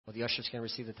Well, the ushers can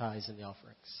receive the tithes and the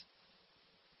offerings.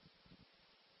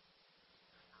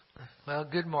 Well,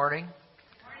 good morning.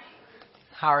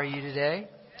 How are you today?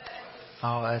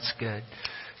 Oh, that's good.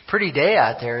 Pretty day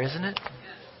out there, isn't it?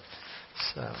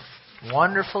 It's a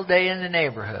wonderful day in the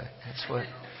neighborhood. That's what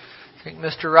I think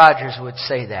Mr. Rogers would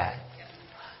say that.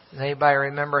 Does anybody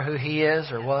remember who he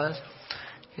is or was?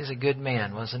 He's a good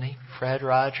man, wasn't he? Fred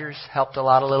Rogers helped a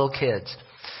lot of little kids.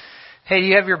 Hey, do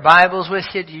you have your Bibles with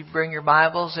you? Do you bring your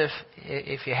Bibles?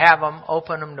 If you have them,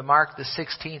 open them to Mark the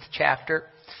 16th chapter.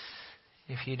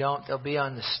 If you don't, they'll be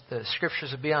on the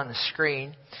scriptures will be on the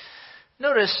screen.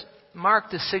 Notice Mark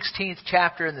the 16th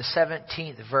chapter and the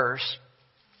 17th verse.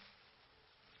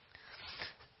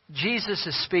 Jesus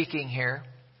is speaking here.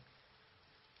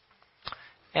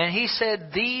 And he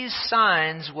said, "These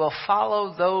signs will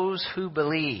follow those who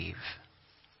believe.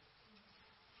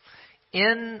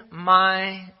 In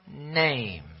my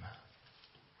name."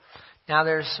 Now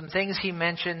there's some things he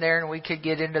mentioned there, and we could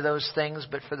get into those things,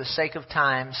 but for the sake of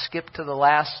time, skip to the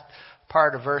last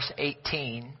part of verse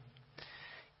 18.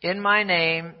 In my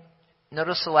name,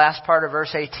 notice the last part of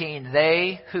verse 18.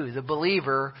 They, who? The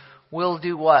believer, will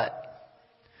do what?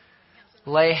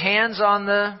 Lay hands on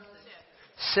the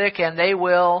sick and they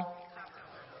will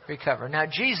recover. Now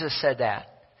Jesus said that.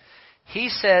 He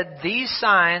said, "These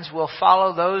signs will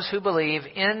follow those who believe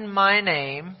in my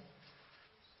name."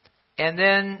 And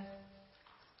then,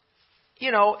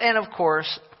 and of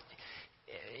course,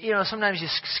 sometimes you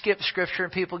skip scripture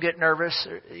and people get nervous,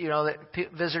 that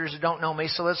visitors don't know me.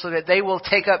 So let's look at, they will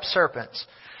take up serpents.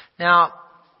 Now,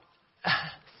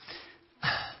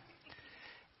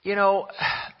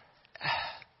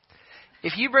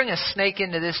 if you bring a snake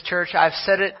into this church, I've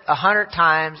said it 100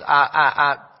 times.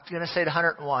 I'm going to say it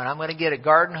 101. I'm going to get a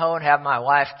garden hoe and have my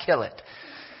wife kill it.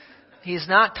 He's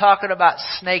not talking about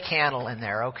snake handling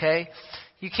there, okay?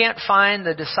 You can't find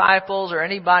the disciples or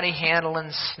anybody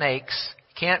handling snakes.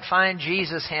 You can't find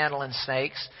Jesus handling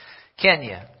snakes, can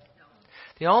you?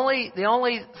 The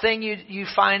only thing you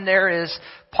find there is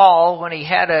Paul, when he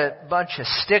had a bunch of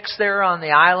sticks there on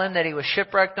the island that he was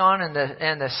shipwrecked on, and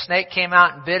the snake came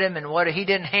out and bit him, and he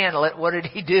didn't handle it. What did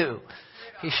he do?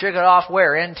 He shook it off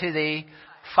where? Into the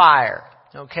fire.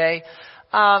 Okay?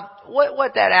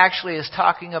 What that actually is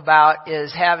talking about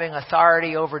is having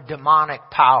authority over demonic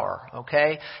power.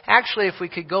 Okay? Actually, if we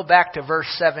could go back to verse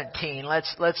 17,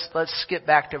 let's skip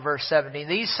back to verse 17.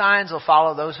 These signs will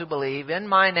follow those who believe. In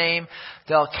my name,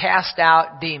 they'll cast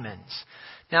out demons.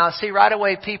 Now, see, right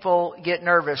away people get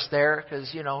nervous there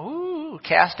because,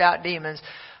 cast out demons.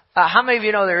 How many of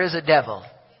you know there is a devil?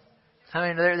 I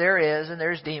mean, there is, and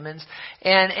there's demons.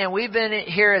 And we've been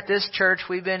here at this church,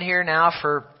 we've been here now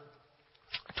for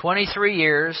 23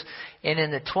 years, and in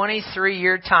the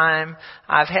 23-year time,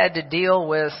 I've had to deal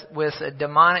with a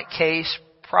demonic case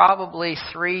probably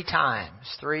three times.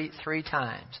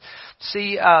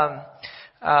 See,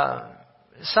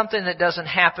 something that doesn't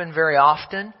happen very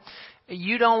often.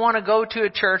 You don't want to go to a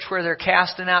church where they're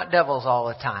casting out devils all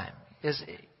the time.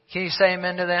 Can you say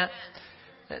amen to that?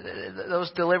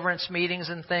 Those deliverance meetings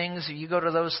and things, you go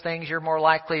to those things, you're more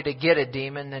likely to get a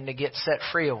demon than to get set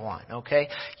free of one, okay?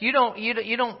 You don't,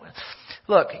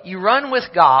 look, you run with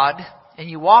God and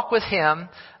you walk with Him.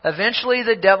 Eventually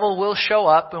the devil will show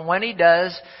up, and when he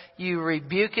does, you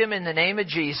rebuke him in the name of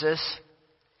Jesus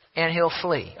and he'll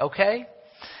flee, okay?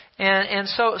 And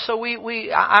so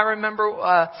I remember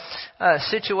a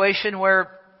situation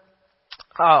where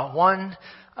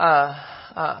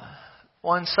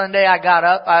one Sunday I got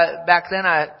up. Back then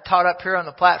I taught up here on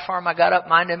the platform. I got up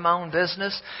minding my own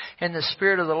business, and the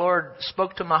Spirit of the Lord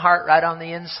spoke to my heart right on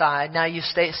the inside. Now you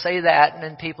say that, and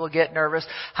then people get nervous.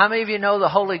 How many of you know the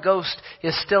Holy Ghost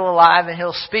is still alive, and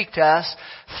He'll speak to us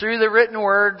through the written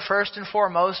word first and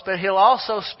foremost, but He'll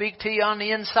also speak to you on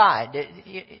the inside.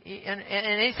 And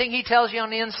anything He tells you on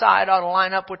the inside ought to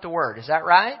line up with the Word. Is that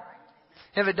right?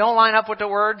 If it don't line up with the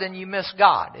Word, then you miss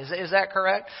God. Is that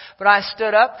correct? But I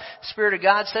stood up. Spirit of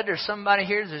God said, "There's somebody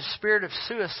here. There's a spirit of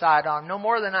suicide on." No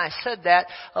more than I said that,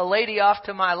 a lady off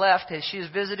to my left, as she was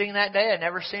visiting that day, I'd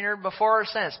never seen her before or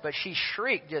since, but she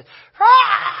shrieked, made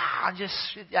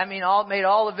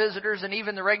all the visitors and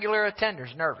even the regular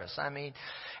attenders nervous.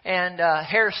 And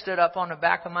hair stood up on the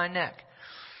back of my neck.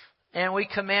 And we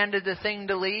commanded the thing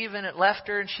to leave, and it left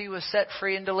her, and she was set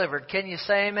free and delivered. Can you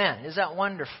say amen? Is that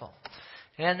wonderful?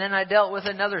 And then I dealt with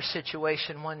another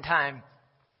situation one time,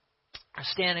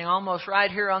 standing almost right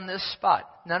here on this spot.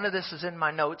 None of this is in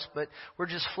my notes, but we're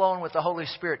just flowing with the Holy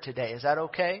Spirit today. Is that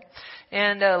okay?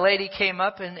 And a lady came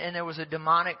up, and there was a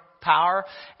demonic power.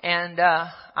 And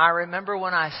I remember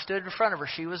when I stood in front of her,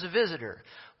 she was a visitor.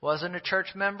 Wasn't a church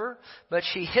member, but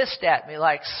she hissed at me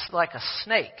like a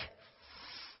snake.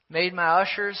 Made my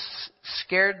ushers,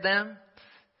 scared them,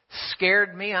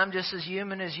 scared me. I'm just as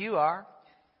human as you are.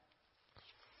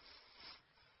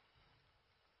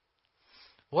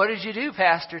 What did you do,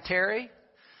 Pastor Terry?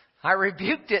 I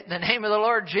rebuked it in the name of the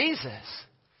Lord Jesus.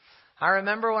 I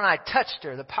remember when I touched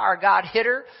her, the power of God hit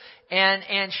her,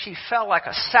 and she fell like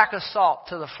a sack of salt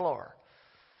to the floor.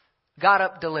 Got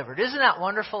up, delivered. Isn't that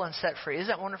wonderful, and set free? Isn't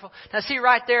that wonderful? Now see,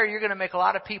 right there, you're going to make a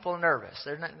lot of people nervous.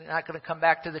 They're not going to come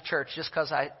back to the church just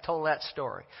because I told that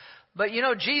story. But you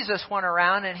know, Jesus went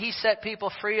around and He set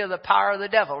people free of the power of the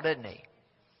devil, didn't He?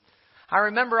 I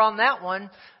remember on that one,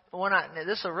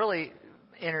 this will really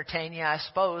entertain you, I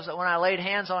suppose, that when I laid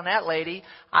hands on that lady,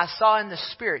 I saw in the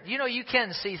Spirit. You know, you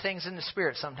can see things in the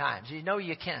Spirit sometimes. You know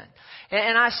you can.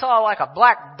 And I saw like a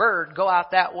black bird go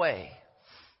out that way.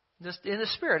 Just in the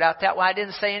Spirit, out that way. I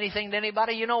didn't say anything to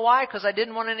anybody. You know why? Because I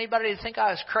didn't want anybody to think I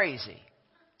was crazy.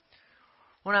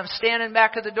 When I'm standing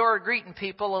back at the door greeting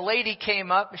people, a lady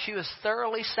came up and she was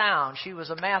thoroughly sound. She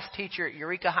was a math teacher at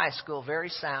Eureka High School, very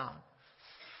sound.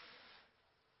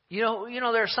 You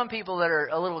know, there are some people that are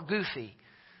a little goofy.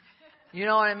 You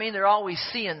know what I mean? They're always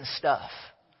seeing stuff.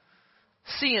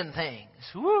 Seeing things.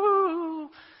 Woo!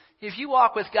 If you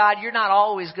walk with God, you're not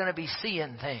always going to be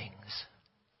seeing things.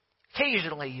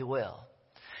 Occasionally you will.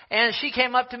 And she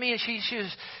came up to me and she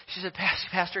said,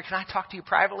 Pastor, can I talk to you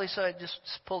privately? So I just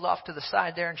pulled off to the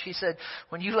side there and she said,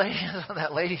 when you laid hands on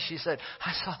that lady, she said,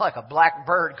 I saw like a black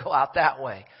bird go out that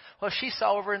way. Well, she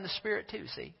saw over in the Spirit too,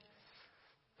 see?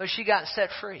 But she got set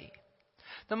free.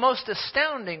 The most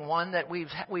astounding one that we've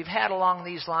had along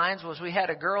these lines was we had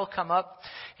a girl come up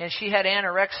and she had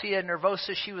anorexia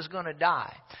nervosa. She was going to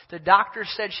die. The doctor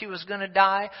said she was going to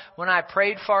die. When I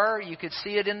prayed for her, you could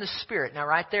see it in the Spirit. Now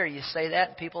right there, you say that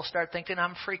and people start thinking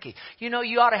I'm freaky. You know,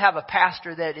 you ought to have a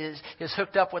pastor that is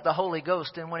hooked up with the Holy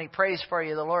Ghost, and when he prays for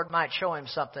you, the Lord might show him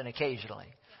something occasionally.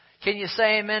 Can you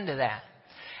say amen to that?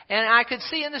 And I could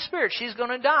see in the Spirit she's going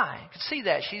to die. I could see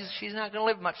that. She's not going to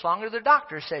live much longer. The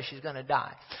doctor says she's going to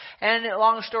die. And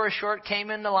long story short,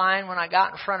 came in the line when I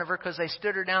got in front of her because they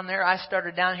stood her down there. I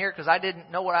started down here because I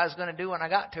didn't know what I was going to do when I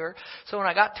got to her. So when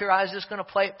I got to her, I was just going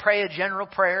to pray a general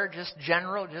prayer, just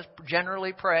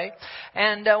generally pray.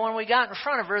 And when we got in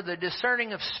front of her, the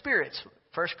discerning of spirits,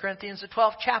 1 Corinthians, the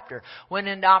 12th chapter, went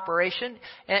into operation,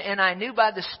 and I knew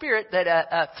by the Spirit that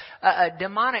a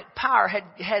demonic power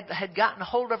had gotten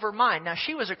hold of her mind. Now,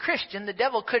 she was a Christian. The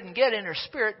devil couldn't get in her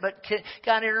spirit, but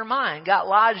got in her mind, got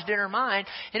lodged in her mind,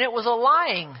 and it was a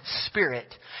lying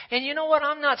spirit. And you know what?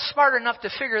 I'm not smart enough to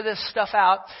figure this stuff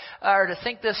out or to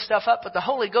think this stuff up, but the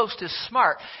Holy Ghost is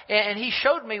smart, and He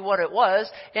showed me what it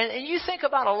was. And you think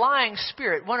about a lying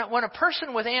spirit. When a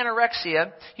person with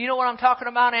anorexia, you know what I'm talking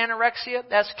about, anorexia?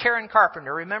 That's Karen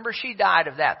Carpenter. Remember, she died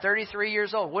of that. 33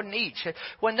 years old. Wouldn't eat.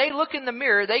 When they look in the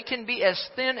mirror, they can be as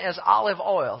thin as olive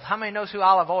oil. How many knows who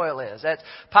olive oil is? That's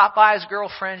Popeye's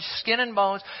girlfriend, skin and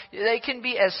bones. They can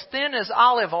be as thin as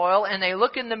olive oil, and they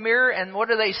look in the mirror, and what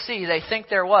do they see? They think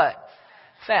they're what?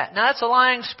 Fat. Now, that's a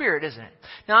lying spirit, isn't it?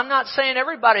 Now, I'm not saying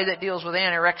everybody that deals with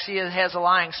anorexia has a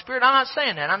lying spirit. I'm not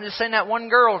saying that. I'm just saying that one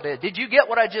girl did. Did you get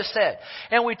what I just said?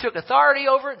 And we took authority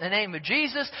over it in the name of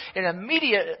Jesus, and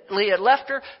immediately it left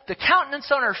her. The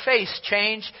countenance on her face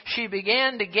changed. She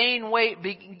began to gain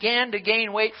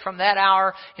weight from that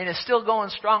hour, and is still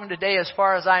going strong today as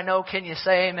far as I know. Can you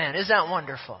say amen? Isn't that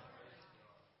wonderful?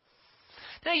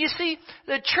 Now, you see,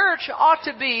 the church ought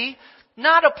to be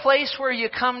not a place where you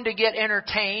come to get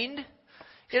entertained.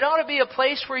 It ought to be a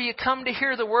place where you come to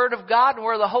hear the Word of God, and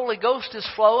where the Holy Ghost is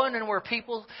flowing, and where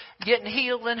people getting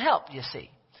healed and helped, you see.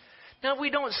 Now, we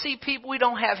don't see people, we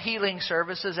don't have healing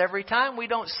services every time. We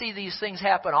don't see these things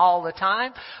happen all the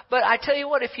time. But I tell you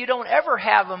what, if you don't ever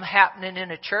have them happening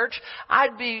in a church,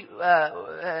 I'd be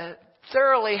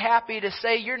thoroughly happy to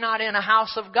say you're not in a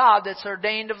house of God that's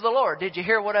ordained of the Lord. Did you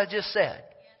hear what I just said?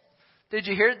 Did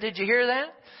you hear that?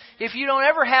 If you don't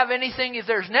ever have anything, if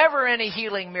there's never any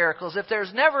healing miracles, if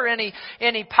there's never any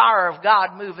power of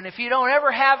God moving, if you don't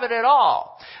ever have it at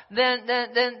all, then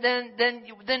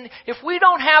if we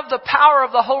don't have the power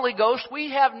of the Holy Ghost, we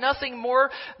have nothing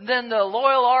more than the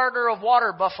Loyal Order of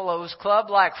Water Buffaloes Club,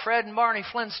 like Fred and Barney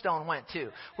Flintstone went to.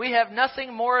 We have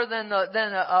nothing more than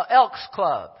a Elks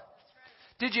Club.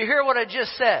 Did you hear what I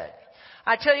just said?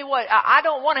 I tell you what, I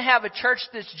don't want to have a church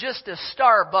that's just a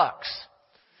Starbucks.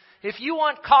 If you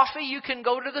want coffee, you can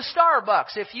go to the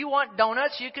Starbucks. If you want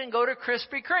donuts, you can go to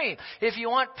Krispy Kreme. If you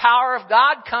want power of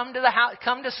God, come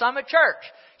to Summit Church.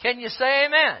 Can you say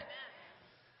amen?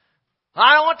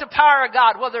 I don't want the power of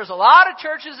God. Well, there's a lot of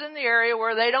churches in the area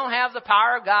where they don't have the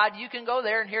power of God. You can go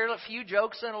there and hear a few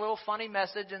jokes and a little funny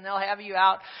message, and they'll have you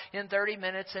out in 30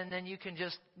 minutes, and then you can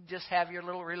just have your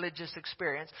little religious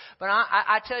experience. But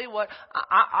I tell you what,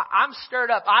 I'm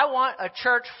stirred up. I want a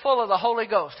church full of the Holy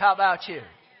Ghost. How about you?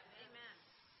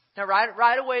 Now,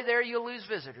 right away there, you'll lose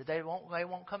visitors. They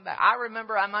won't come back. I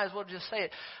remember, I might as well just say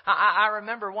it. I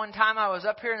remember one time I was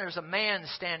up here and there was a man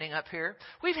standing up here.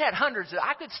 We've had hundreds of,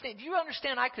 do you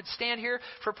understand I could stand here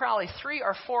for probably 3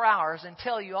 or 4 hours and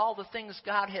tell you all the things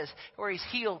God has, where He's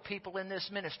healed people in this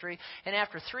ministry. And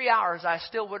after 3 hours, I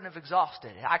still wouldn't have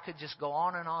exhausted it. I could just go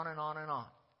on and on and on and on.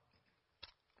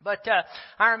 But,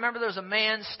 I remember there was a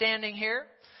man standing here.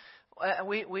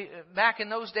 We back in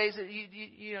those days,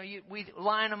 we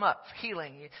line them up,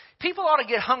 healing. People ought to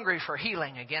get hungry for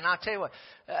healing again. I'll tell you what,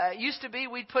 it used to be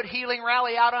we'd put healing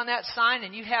rally out on that sign,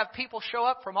 and you'd have people show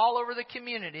up from all over the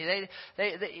community.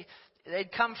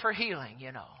 They'd come for healing,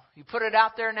 you know. You put it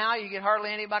out there now, you get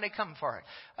hardly anybody come for it.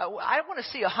 I want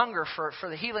to see a hunger for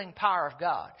the healing power of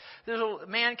God. This little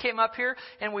man came up here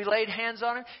and we laid hands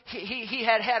on him. He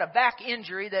had a back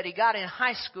injury that he got in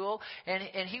high school,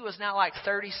 and he was now like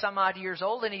 30 some odd years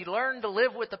old, and he learned to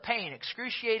live with the pain,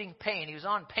 excruciating pain. He was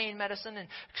on pain medicine, and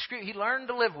he learned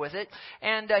to live with it.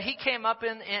 And he came up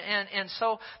and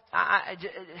so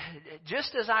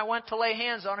just as I went to lay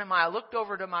hands on him, I looked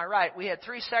over to my right. We had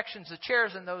 3 sections of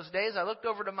chairs in those days. I looked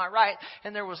over to my right,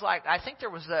 and there was I think there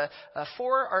was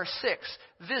 4 or 6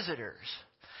 visitors.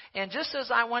 And just as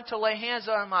I went to lay hands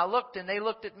on him, I looked, and they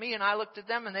looked at me, and I looked at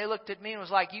them, and they looked at me, and it was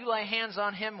like, you lay hands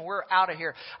on him, we're out of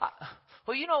here.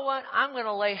 Well, you know what? I'm going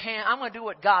to do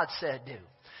what God said do.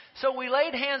 So we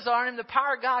laid hands on him. The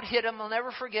power of God hit him. I'll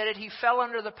never forget it. He fell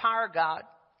under the power of God.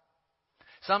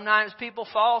 Sometimes people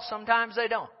fall, sometimes they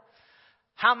don't.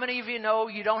 How many of you know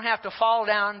you don't have to fall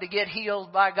down to get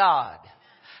healed by God?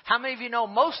 How many of you know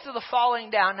most of the falling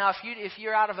down? Now, if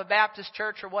you're out of a Baptist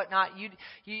church or whatnot,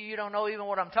 you don't know even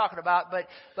what I'm talking about.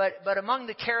 But among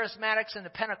the charismatics and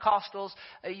the Pentecostals,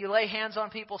 you lay hands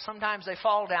on people, sometimes they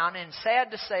fall down. And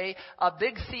sad to say, a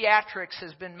big theatrics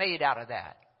has been made out of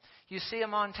that. You see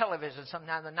them on television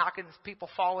sometimes, they're knocking people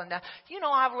falling down. You know,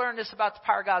 I've learned this about the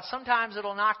power of God. Sometimes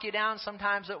it'll knock you down,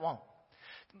 sometimes it won't.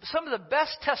 Some of the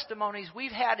best testimonies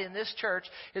we've had in this church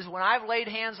is when I've laid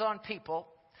hands on people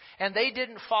and they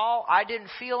didn't fall. I didn't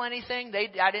feel anything.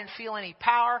 I didn't feel any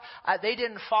power. They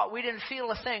didn't fall. We didn't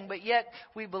feel a thing, but yet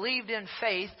we believed in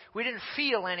faith. We didn't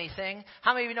feel anything.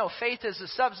 How many of you know faith is the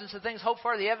substance of things hoped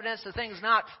for, the evidence of things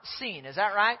not seen? Is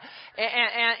that right?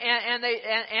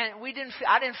 And we didn't.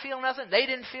 I didn't feel nothing. They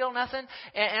didn't feel nothing.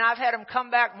 And I've had them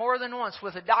come back more than once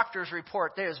with a doctor's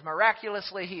report. They're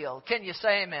miraculously healed. Can you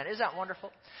say amen? Isn't that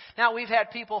wonderful? Now, we've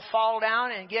had people fall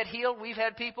down and get healed. We've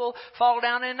had people fall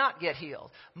down and not get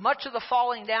healed. Much of the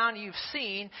falling down you've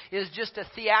seen is just a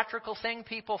theatrical thing.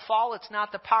 People fall. It's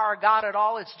not the power of God at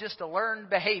all. It's just a learned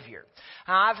behavior.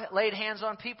 Now, I've laid hands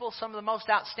on people. Some of the most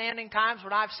outstanding times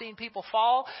when I've seen people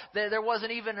fall, there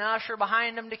wasn't even an usher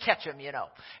behind them to catch them, you know.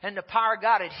 And the power of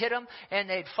God had hit them, and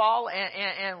they'd fall.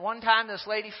 And one time this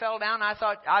lady fell down. I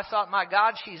thought, my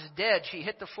God, she's dead. She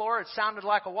hit the floor. It sounded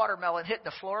like a watermelon hit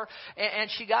the floor. And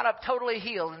she got up totally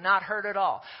healed and not hurt at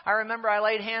all. I remember I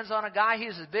laid hands on a guy. He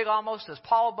was as big almost as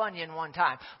Paul Bunyan one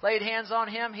time. Laid hands on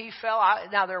him. He fell.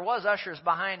 Now, there was ushers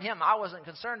behind him. I wasn't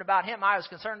concerned about him. I was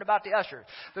concerned about the ushers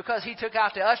because he took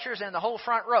out the ushers and the whole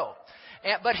front row.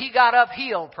 But he got up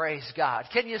healed, praise God.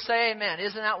 Can you say amen?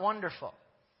 Isn't that wonderful?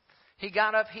 He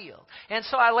got up healed. And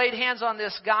so I laid hands on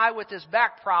this guy with this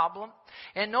back problem.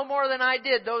 And no more than I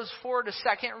did, those 4 to 6,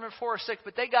 I can't remember 4 or 6,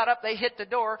 but they got up, they hit the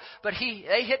door, but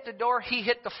they hit the door, he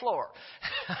hit the floor.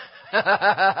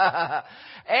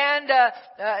 And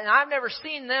I've never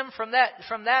seen them from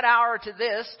that hour to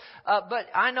this, but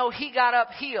I know he got up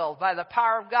healed by the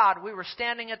power of God. We were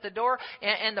standing at the door,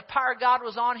 and the power of God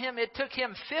was on him. It took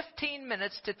him 15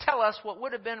 minutes to tell us what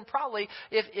would have been probably,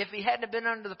 if he hadn't been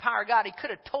under the power of God, he could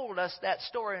have told us that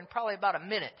story in probably about a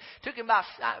minute. It took him about,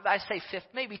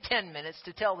 maybe 10 minutes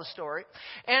to tell the story.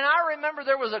 And I remember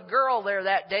there was a girl there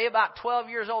that day, about 12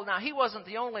 years old. Now, he wasn't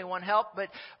the only one helped,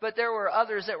 but there were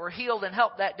others that were healed and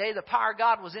helped that day. The power of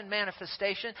God was in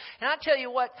manifestation. And I tell you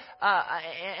what,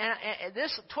 and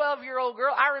this 12-year-old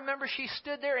girl, I remember she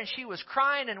stood there and she was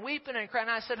crying and weeping and crying.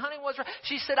 And I said, honey, what's wrong?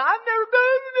 She said, I've never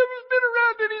been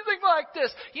around anything like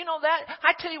this. You know that?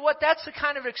 I tell you what, that's the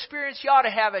kind of experience you ought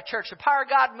to have at church. The power of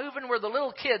God moving where the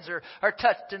little kids are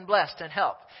touched and blessed and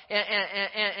helped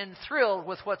and thrilled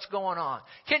with what's going on.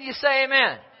 Can you say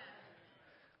amen?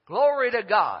 Glory to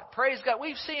God. Praise God.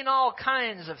 We've seen all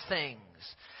kinds of things.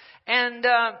 And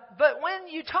but when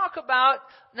you talk about,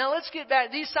 now let's get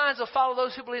back, these signs will follow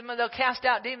those who believe in me. They'll cast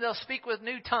out demons. They'll speak with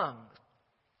new tongues.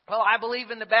 Well, I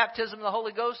believe in the baptism of the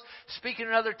Holy Ghost, speaking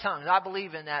in other tongues. I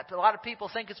believe in that. But a lot of people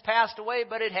think it's passed away,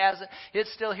 but it hasn't.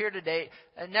 It's still here today.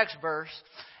 Next verse.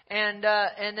 And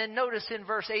then notice in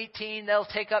verse 18, they'll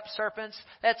take up serpents.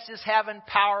 That's just having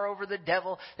power over the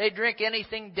devil. They drink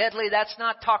anything deadly. That's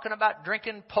not talking about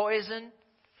drinking poison.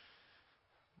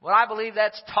 What I believe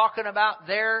that's talking about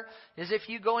there is if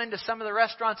you go into some of the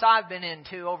restaurants I've been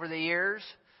into over the years,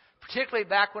 particularly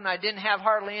back when I didn't have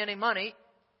hardly any money,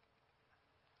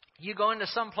 you go into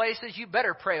some places, you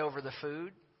better pray over the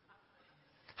food.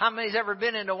 How many's ever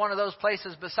been into one of those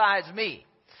places besides me?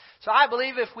 So I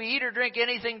believe if we eat or drink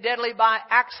anything deadly by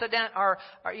accident or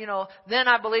then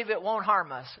I believe it won't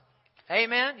harm us.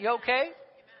 Amen? You okay?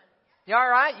 You all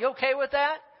right? You okay with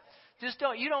that?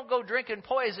 You don't go drinking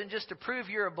poison just to prove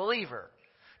you're a believer.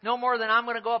 No more than I'm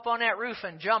going to go up on that roof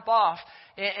and jump off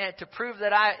and to prove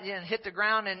that I hit the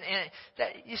ground. And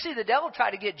that, you see, the devil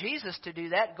tried to get Jesus to do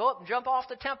that. Go up and jump off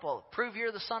the temple. Prove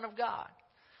you're the Son of God.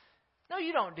 No,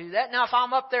 you don't do that. Now, if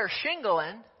I'm up there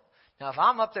shingling,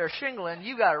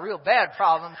 you got a real bad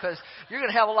problem because you're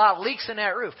going to have a lot of leaks in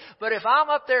that roof. But if I'm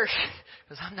up there,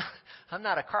 because I'm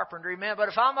not a carpentry man, but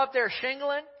if I'm up there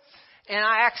shingling, and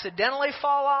I accidentally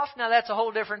fall off, now that's a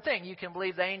whole different thing. You can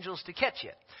believe the angels to catch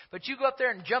you. But you go up there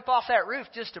and jump off that roof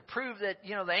just to prove that,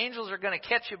 the angels are going to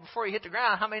catch you before you hit the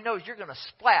ground. How many knows you're going to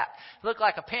splat? Look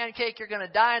like a pancake, you're going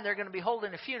to die, and they're going to be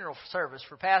holding a funeral service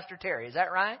for Pastor Terry. Is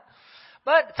that right?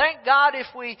 But thank God if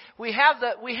we have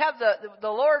the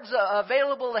Lord's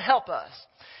available to help us,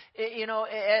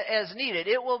 as needed.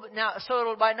 It'll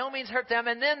by no means hurt them.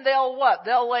 And then they'll what?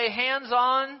 They'll lay hands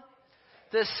on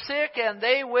the sick and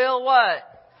they will what?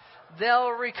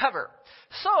 They'll recover.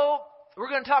 So, we're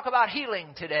going to talk about healing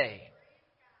today.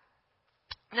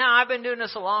 Now, I've been doing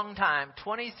this a long time.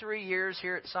 23 years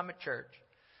here at Summit Church.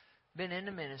 Been in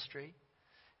the ministry.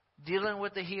 Dealing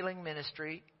with the healing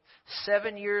ministry.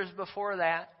 7 years before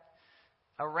that.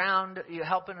 Around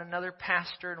helping another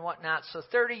pastor and whatnot. So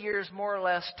 30 years more or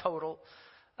less total.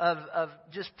 Of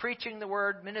just preaching the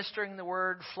Word, ministering the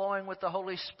Word, flowing with the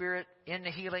Holy Spirit in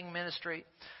the healing ministry.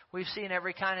 We've seen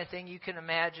every kind of thing you can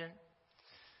imagine.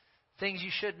 Things you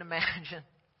shouldn't imagine.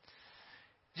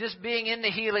 Just being in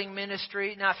the healing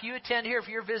ministry. Now, if you attend here, if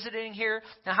you're visiting here,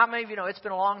 now how many of you know it's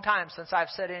been a long time since I've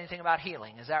said anything about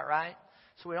healing? Is that right?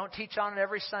 So we don't teach on it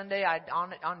every Sunday,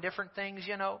 on different things,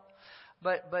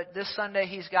 But this Sunday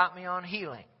He's got me on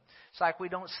healing. It's like we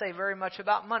don't say very much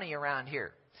about money around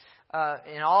here.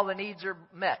 And all the needs are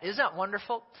met. Isn't that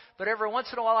wonderful? But every once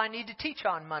in a while I need to teach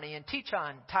on money and teach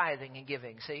on tithing and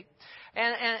giving, see?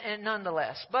 And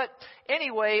nonetheless. But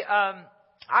anyway,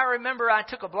 I remember I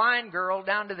took a blind girl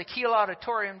down to the Kiel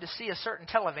Auditorium to see a certain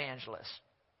televangelist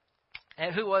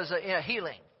who was a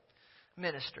healing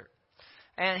minister.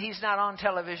 And he's not on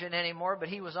television anymore, but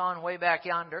he was on way back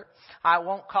yonder. I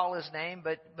won't call his name,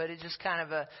 but it's just kind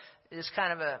of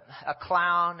a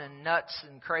clown and nuts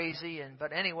and crazy.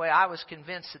 But anyway, I was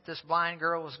convinced that this blind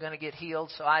girl was going to get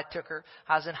healed, so I took her.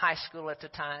 I was in high school at the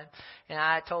time, and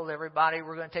I told everybody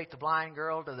we're going to take the blind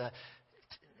girl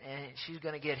and she's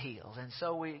going to get healed. And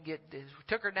so we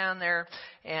took her down there,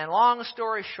 and long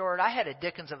story short, I had a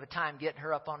dickens of a time getting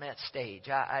her up on that stage.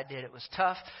 I did. It was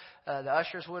tough. The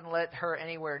ushers wouldn't let her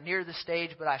anywhere near the stage,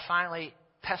 but I finally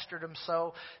pestered him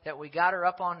so that we got her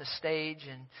up on the stage,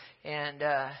 and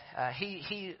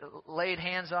he laid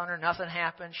hands on her. Nothing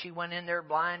happened. She went in there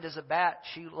blind as a bat.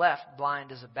 She left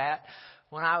blind as a bat.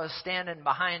 When I was standing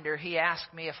behind her, he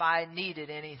asked me if I needed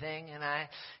anything,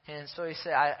 and so he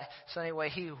said,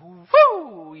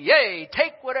 woo, yay,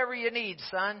 take whatever you need,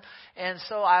 son. And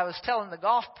so I was telling the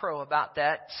golf pro about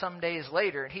that some days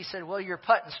later, and he said, well, your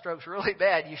putting stroke's really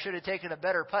bad. You should have taken a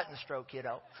better putting stroke,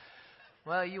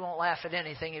 Well, you won't laugh at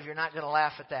anything if you're not going to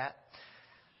laugh at that.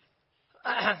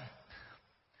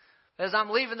 As I'm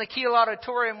leaving the Kiel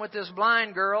Auditorium with this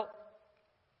blind girl,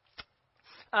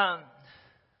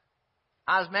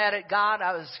 I was mad at God.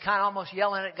 I was kind of almost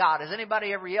yelling at God. Has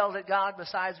anybody ever yelled at God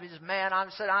besides me? Just mad. I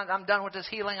said, I'm done with this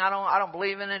healing. I don't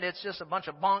believe in it. It's just a bunch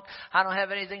of bunk. I don't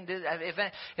have anything to.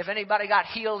 If anybody got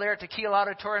healed there at the Kiel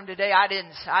Auditorium today, I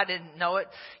didn't know it.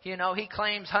 He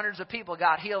claims hundreds of people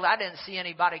got healed. I didn't see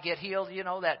anybody get healed.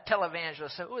 That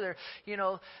televangelist said,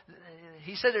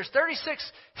 he said there's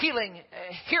 36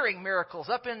 hearing miracles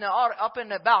up in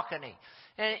the balcony.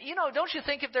 And, don't you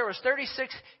think if there was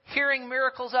 36 hearing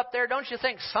miracles up there, don't you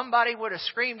think somebody would have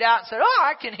screamed out and said, oh,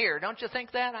 I can hear. Don't you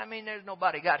think that? I mean, there's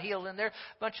nobody got healed in there.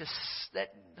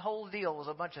 That whole deal was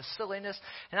a bunch of silliness.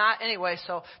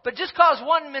 But just because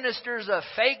one minister's a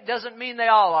fake doesn't mean they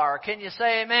all are. Can you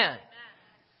say amen?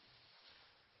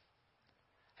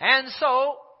 And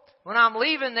so, when I'm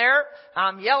leaving there,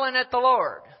 I'm yelling at the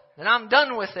Lord that I'm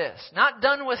done with this. Not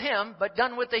done with Him, but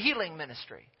done with the healing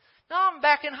ministry. No, I'm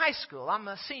back in high school. I'm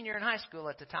a senior in high school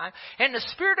at the time. And the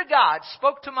Spirit of God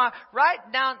spoke to my right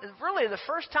down, really the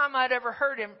first time I'd ever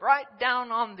heard Him, right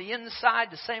down on the inside,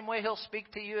 the same way He'll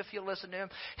speak to you if you listen to Him.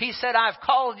 He said, I've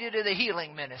called you to the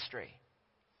healing ministry.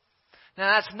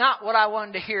 Now, that's not what I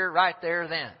wanted to hear right there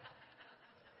then.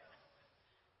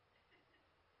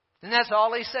 And that's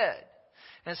all He said.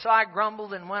 And so I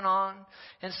grumbled and went on.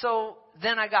 And so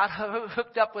then I got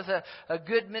hooked up with a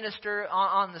good minister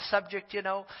on the subject,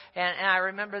 And I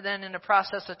remember then in the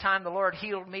process of time, the Lord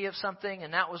healed me of something,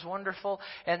 and that was wonderful.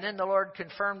 And then the Lord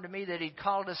confirmed to me that He'd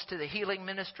called us to the healing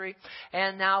ministry.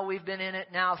 And now we've been in it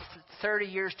now 30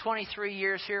 years, 23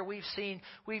 years here. We've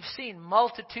seen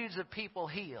multitudes of people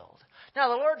healed. Now,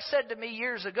 the Lord said to me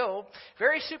years ago,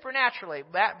 very supernaturally,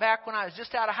 back when I was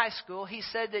just out of high school, He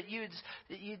said that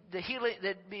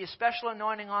there'd be a special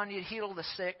anointing on you to heal the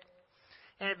sick,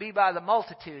 and it'd be by the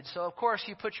multitudes. So, of course,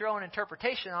 you put your own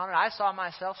interpretation on it. I saw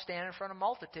myself standing in front of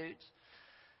multitudes,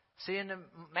 seeing the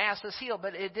masses healed,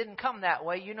 but it didn't come that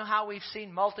way. You know how we've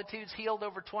seen multitudes healed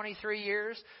over 23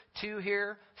 years? 2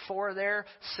 here, 4 there,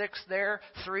 6 there,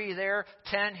 3 there,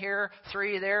 10 here,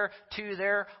 3 there, 2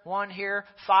 there, 1 here,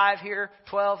 5 here,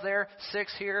 12 there,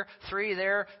 6 here, 3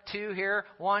 there, 2 here,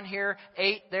 1 here,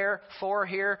 8 there, 4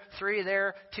 here, 3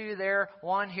 there, 2 there,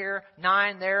 1 here,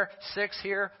 9 there, 6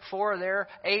 here, 4 there,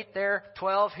 8 there,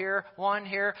 12 here, 1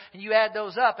 here. And you add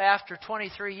those up after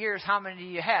 23 years, how many do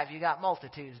you have? You got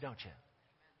multitudes, don't you?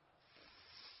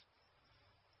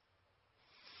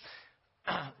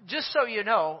 Just so you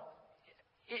know,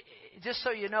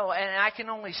 and I can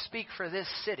only speak for this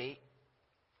city,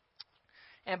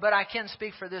 but I can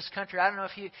speak for this country. I don't know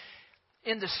if you,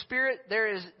 in the Spirit, there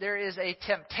is a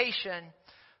temptation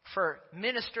for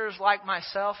ministers like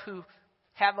myself who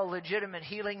have a legitimate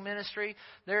healing ministry.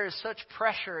 There is such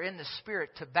pressure in the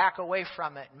Spirit to back away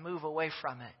from it and move away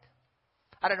from it.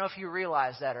 I don't know if you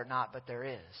realize that or not, but there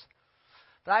is.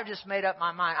 But I've just made up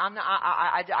my mind.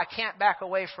 I can't back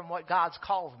away from what God's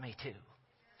called me to.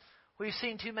 We've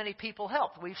seen too many people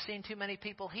helped. We've seen too many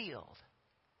people healed.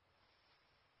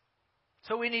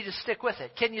 So we need to stick with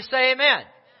it. Can you say amen?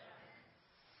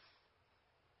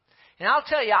 And I'll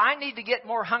tell you, I need to get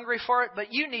more hungry for it,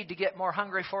 but you need to get more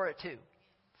hungry for it too.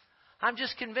 I'm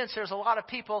just convinced there's a lot of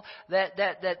people that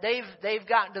they've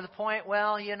gotten to the point,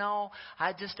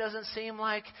 it just doesn't seem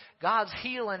like God's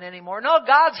healing anymore. No,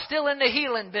 God's still in the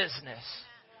healing business.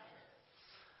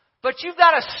 But you've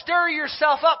got to stir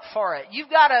yourself up for it. You've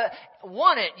got to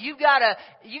want it. You got to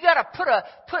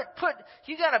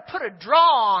put a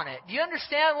draw on it. Do you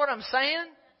understand what I'm saying?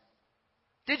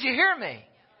 Did you hear me?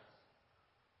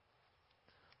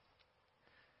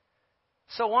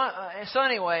 So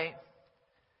anyway,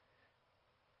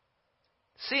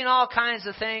 seeing all kinds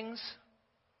of things.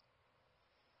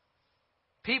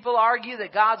 People argue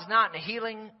that God's not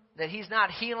healing, that He's not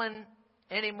healing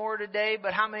anymore today,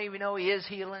 but how many of you know He is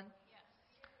healing?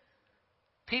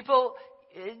 People,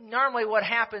 normally what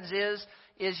happens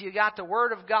is you got the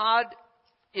Word of God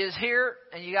is here,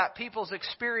 and you got people's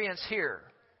experience here.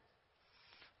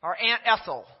 Our Aunt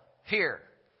Ethel here.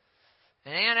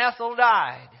 And Aunt Ethel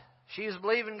died. She was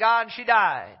believing God and she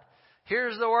died.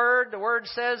 Here's the Word. The Word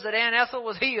says that Aunt Ethel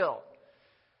was healed.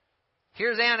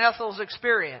 Here's Aunt Ethel's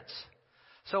experience.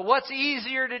 So what's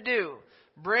easier to do?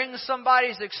 Bring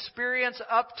somebody's experience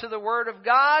up to the Word of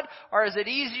God, or is it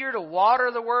easier to water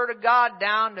the Word of God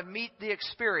down to meet the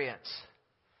experience?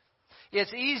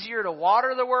 It's easier to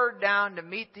water the Word down to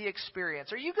meet the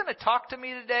experience. Are you going to talk to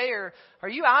me today, or are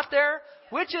you out there?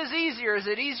 Which is easier? Is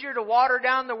it easier to water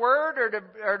down the Word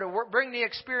or to bring the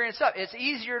experience up? It's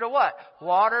easier to what?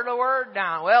 Water the Word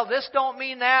down. Well, this don't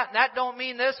mean that, and that don't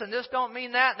mean this, and this don't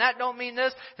mean that, and that don't mean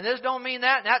this, and this don't mean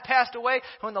that, and that passed away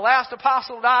when the last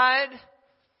apostle died.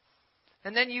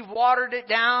 And then you've watered it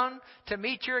down to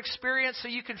meet your experience so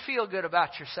you can feel good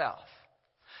about yourself.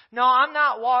 No, I'm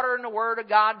not watering the Word of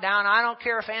God down. I don't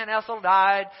care if Aunt Ethel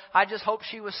died. I just hope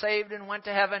she was saved and went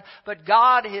to heaven. But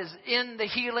God is in the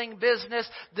healing business.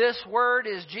 This Word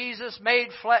is Jesus made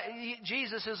flesh.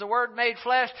 Jesus is the Word made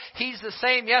flesh. He's the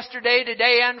same yesterday,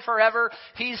 today, and forever.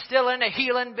 He's still in the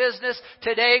healing business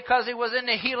today because He was in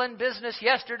the healing business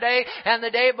yesterday. And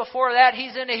the day before that,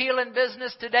 He's in the healing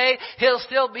business today. He'll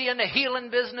still be in the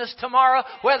healing business tomorrow,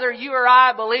 whether you or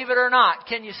I believe it or not.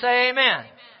 Can you say amen?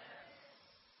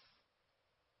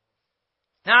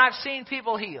 Now, I've seen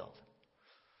people healed.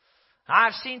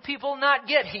 I've seen people not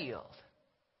get healed.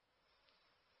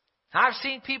 I've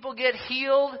seen people get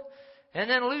healed and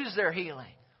then lose their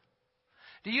healing.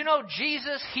 Do you know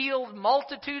Jesus healed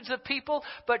multitudes of people,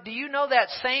 but do you know that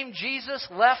same Jesus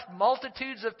left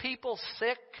multitudes of people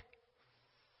sick?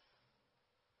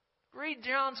 Read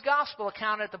John's Gospel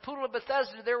account. At the Pool of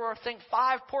Bethesda, there were, I think,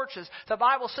 5 porches. The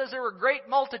Bible says there were great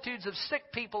multitudes of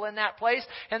sick people in that place,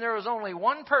 and there was only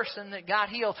one person that got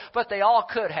healed, but they all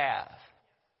could have.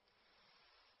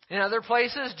 In other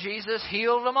places, Jesus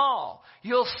healed them all.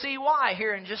 You'll see why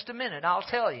here in just a minute. I'll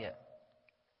tell you.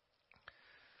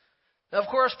 Of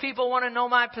course, people want to know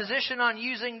my position on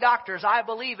using doctors. I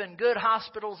believe in good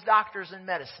hospitals, doctors, and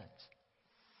medicines.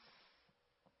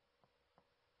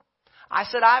 I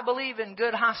said, I believe in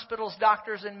good hospitals,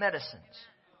 doctors, and medicines.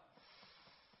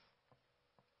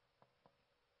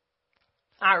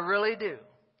 I really do.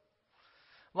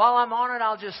 While I'm on it,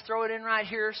 I'll just throw it in right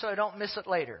here so I don't miss it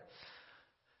later.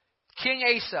 King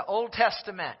Asa, Old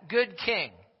Testament, good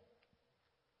king.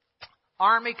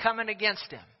 Army coming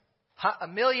against him.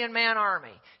 1,000,000-man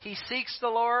army. He seeks the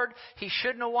Lord. He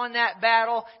shouldn't have won that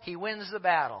battle. He wins the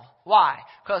battle. Why?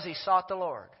 Because he sought the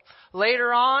Lord.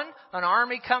 Later on, an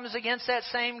army comes against that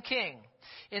same king.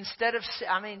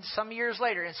 Some years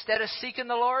later, instead of seeking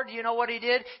the Lord, you know what he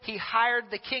did? He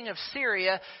hired the king of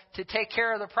Syria to take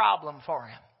care of the problem for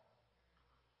him.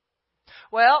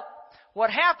 Well, what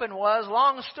happened was,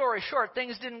 long story short,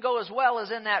 things didn't go as well as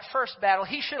in that first battle.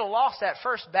 He should have lost that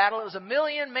first battle. It was a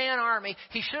 1,000,000-man army.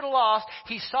 He should have lost.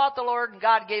 He sought the Lord, and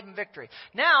God gave him victory.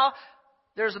 Now,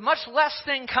 there's a much less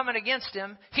thing coming against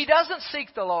him. He doesn't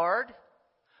seek the Lord.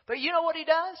 But you know what he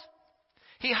does?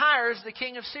 He hires the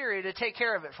king of Syria to take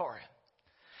care of it for him.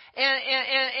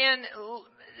 And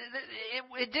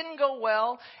it didn't go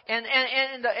well.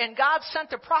 And God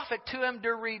sent the prophet to him to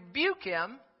rebuke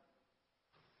him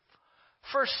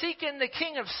for seeking the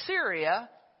king of Syria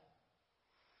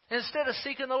instead of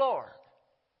seeking the Lord.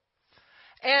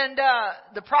 And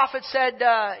the prophet said,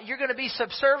 you're going to be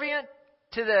subservient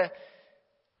to the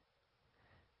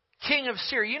king of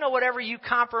Syria. You know, whatever you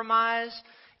compromise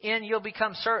in, you'll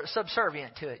become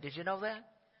subservient to it. Did you know that?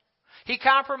 He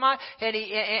compromised, and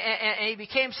he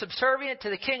became subservient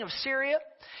to the king of Syria.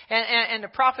 And the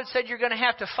prophet said, you're going to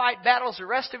have to fight battles the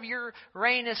rest of your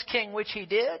reign as king, which he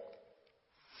did.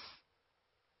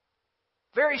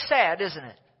 Very sad, isn't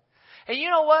it? And you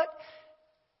know what?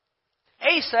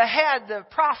 Asa had the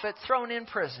prophet thrown in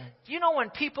prison. You know,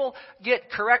 when people get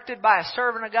corrected by a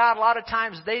servant of God, a lot of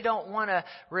times they don't want to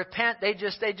repent. They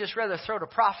just rather throw the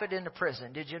prophet into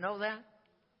prison. Did you know that?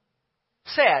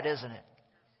 Sad, isn't it?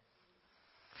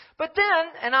 But then,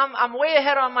 and I'm way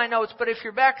ahead on my notes, but if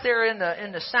you're back there in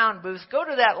the sound booth, go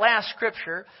to that last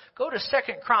scripture. Go to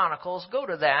 2 Chronicles. Go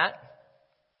to that.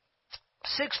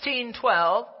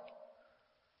 16:12.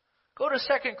 Go to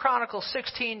 2 Chronicles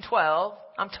 16:12.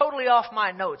 I'm totally off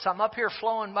my notes. I'm up here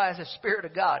flowing by the Spirit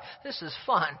of God. This is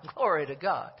fun. Glory to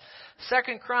God.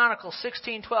 2 Chronicles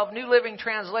 16:12, New Living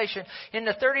Translation. In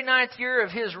the 39th year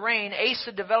of his reign,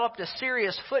 Asa developed a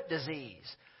serious foot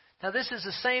disease. Now this is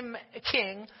the same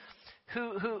king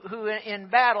who in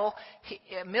battle,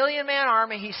 1,000,000-man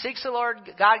army, he seeks the Lord,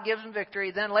 God gives him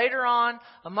victory. Then later on,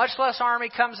 a much less army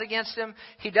comes against him.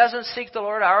 He doesn't seek the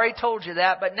Lord. I already told you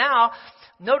that. But now,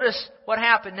 notice what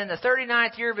happened in the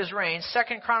 39th year of his reign,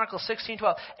 2 Chronicles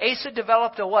 16:12. Asa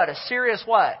developed a what? A serious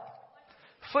what?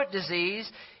 Foot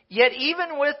disease. Yet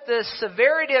even with the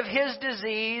severity of his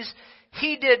disease,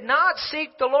 he did not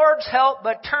seek the Lord's help,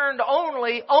 but turned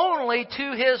only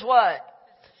to his what?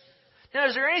 Now,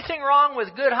 is there anything wrong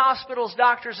with good hospitals,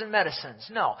 doctors, and medicines?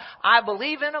 No. I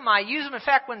believe in them. I use them. In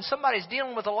fact, when somebody's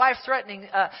dealing with a life-threatening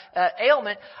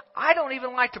ailment, I don't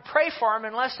even like to pray for them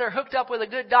unless they're hooked up with a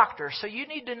good doctor. So you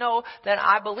need to know that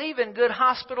I believe in good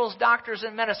hospitals, doctors,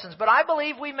 and medicines. But I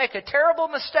believe we make a terrible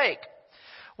mistake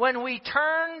when we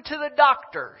turn to the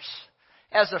doctors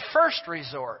as a first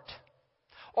resort.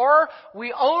 Or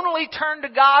we only turn to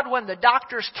God when the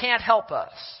doctors can't help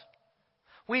us.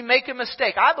 We make a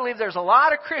mistake. I believe there's a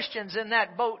lot of Christians in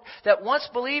that boat that once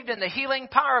believed in the healing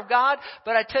power of God,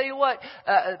 but I tell you what,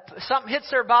 something hits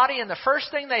their body and the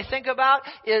first thing they think about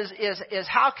is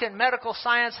how can medical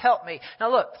science help me?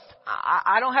 Now look,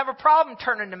 I don't have a problem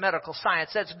turning to medical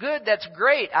science. That's good. That's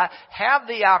great. I have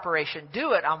the operation.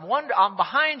 Do it. I'm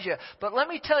behind you. But let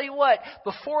me tell you what,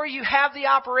 before you have the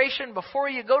operation, before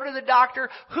you go to the doctor,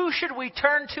 who should we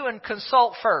turn to and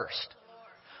consult first?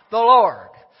 The Lord.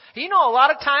 You know, a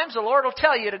lot of times the Lord will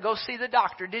tell you to go see the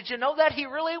doctor. Did you know that? He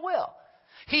really will.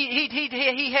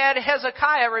 He had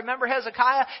Hezekiah. Remember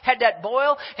Hezekiah had that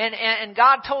boil, and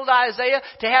God told Isaiah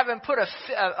to have him put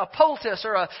a poultice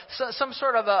or some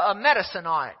sort of a medicine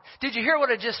on it. Did you hear what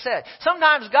I just said?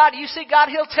 Sometimes God,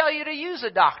 He'll tell you to use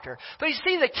a doctor. But you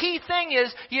see, the key thing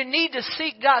is you need to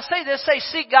seek God. Say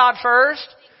seek God first.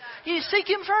 You seek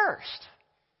Him first.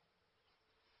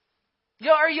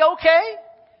 Are you okay?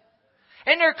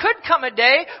 And there could come a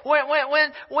day when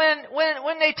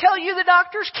they tell you the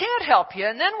doctors can't help you.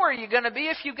 And then where are you going to be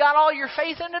if you got all your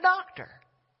faith in the doctor?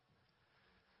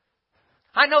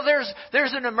 I know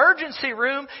there's an emergency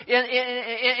room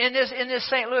in this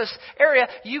St. Louis area.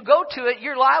 You go to it,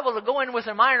 you're liable to go in with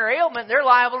a minor ailment. They're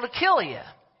liable to kill you.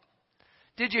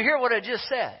 Did you hear what I just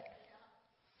said?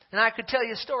 And I could tell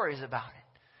you stories about it.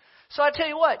 So I tell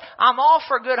you what, I'm all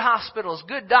for good hospitals,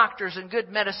 good doctors, and good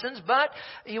medicines, but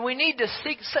we need to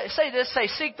seek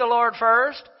the Lord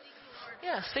first.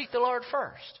 Yeah, seek the Lord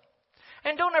first.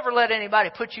 And don't ever let anybody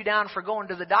put you down for going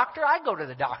to the doctor. I go to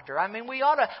the doctor. I mean,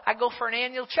 I go for an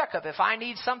annual checkup. If I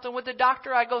need something with the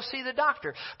doctor, I go see the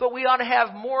doctor. But we ought to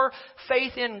have more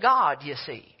faith in God, you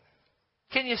see.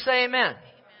 Can you say amen?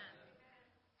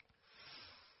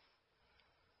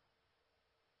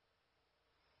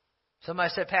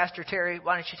 Somebody said, Pastor Terry,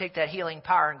 why don't you take that healing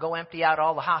power and go empty out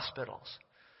all the hospitals?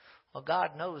 Well,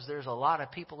 God knows there's a lot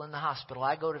of people in the hospital.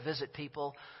 I go to visit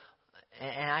people,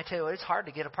 and I tell you what, it's hard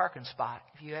to get a parking spot.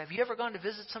 Have you ever gone to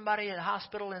visit somebody in a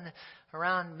hospital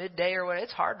around midday or what?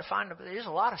 It's hard to find. There's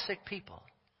a lot of sick people.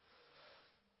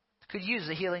 Could use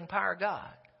the healing power of God.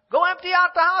 Go empty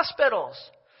out the hospitals.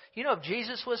 You know, if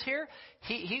Jesus was here,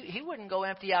 he wouldn't go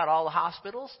empty out all the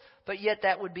hospitals, but yet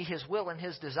that would be His will and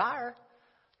His desire.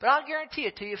 But I'll guarantee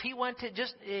it to you, if He went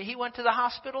to the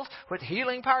hospitals with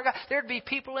healing power, God, there'd be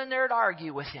people in there to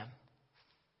argue with Him.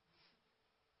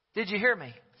 Did you hear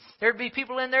me? There'd be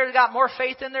people in there that got more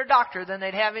faith in their doctor than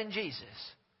they'd have in Jesus.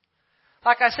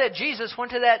 Like I said, Jesus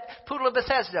went to that pool of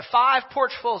Bethesda, 5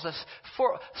 porchfuls of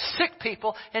sick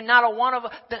people, and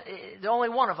the only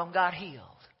one of them got healed.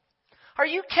 Are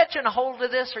you catching a hold of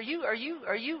this? Are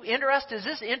you interested? Does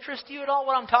this interest you at all?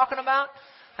 What I'm talking about?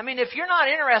 I mean, if you're not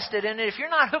interested in it, if you're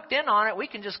not hooked in on it, we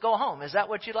can just go home. Is that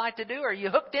what you'd like to do? Are you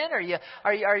hooked in? Are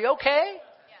you okay?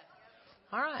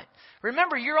 All right.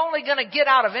 Remember, you're only going to get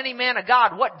out of any man of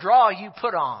God what draw you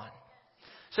put on.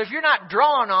 So if you're not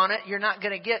drawing on it, you're not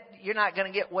going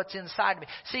to get what's inside of me.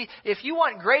 See, if you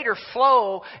want greater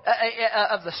flow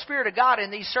of the Spirit of God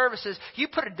in these services, you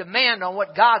put a demand on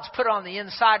what God's put on the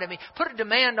inside of me. Put a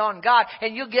demand on God,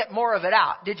 and you'll get more of it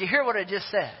out. Did you hear what I just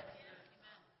said?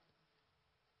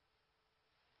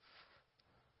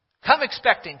 Come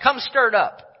expecting. Come stirred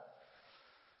up.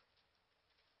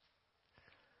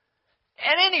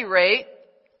 At any rate,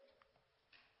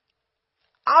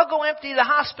 I'll go empty the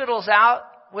hospitals out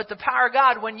with the power of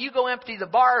God when you go empty the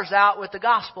bars out with the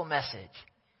gospel message.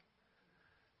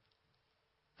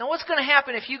 Now what's going to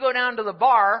happen if you go down to the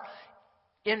bar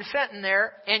in Fenton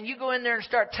there and you go in there and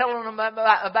start telling them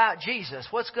about Jesus?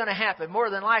 What's going to happen? More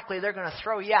than likely they're going to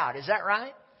throw you out. Is that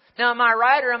right? Now am I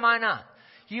right or am I not?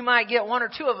 You might get 1 or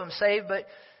 2 of them saved, but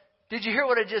did you hear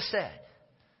what I just said?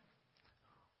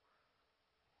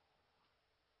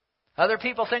 Other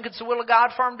people think it's the will of God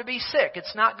for them to be sick.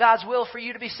 It's not God's will for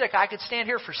you to be sick. I could stand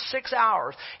here for 6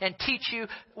 hours and teach you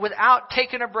without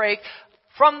taking a break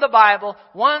from the Bible,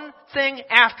 one thing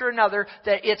after another,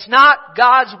 that it's not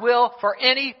God's will for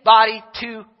anybody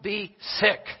to be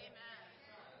sick.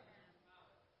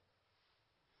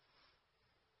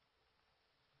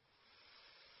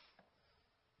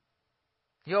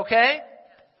 You okay?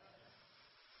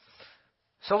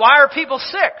 So why are people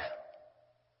sick?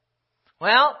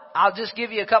 Well, I'll just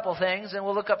give you a couple things and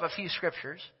we'll look up a few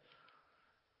scriptures.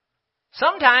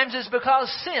 Sometimes it's because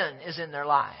sin is in their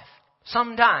life.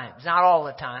 Sometimes, not all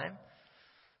the time.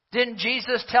 Didn't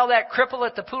Jesus tell that cripple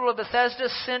at the pool of Bethesda,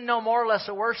 sin no more lest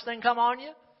a worse thing come on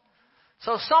you?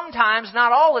 So sometimes,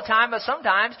 not all the time, but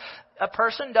sometimes a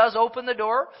person does open the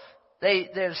door.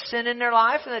 There's sin in their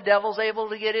life and the devil's able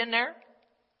to get in there.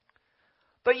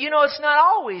 But it's not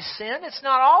always sin. It's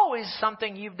not always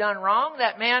something you've done wrong.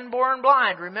 That man born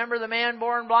blind. Remember the man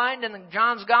born blind in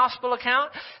John's Gospel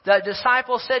account? The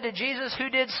disciples said to Jesus,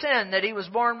 who did sin that he was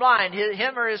born blind,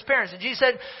 him or his parents? And Jesus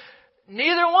said,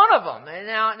 neither one of them. And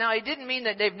now he didn't mean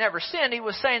that they've never sinned. He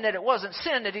was saying that it wasn't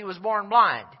sin that he was born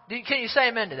blind. Can you say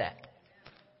amen to that?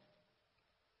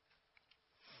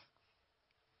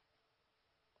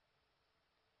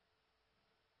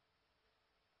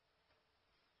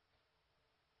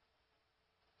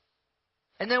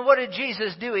 And then what did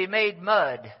Jesus do? He made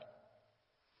mud.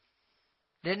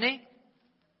 Didn't he?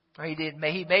 Or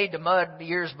he made the mud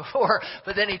years before,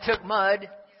 but then he took mud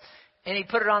and he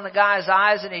put it on the guy's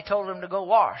eyes and he told him to go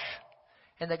wash.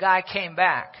 And the guy came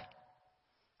back.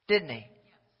 Didn't he?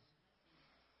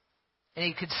 And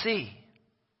he could see.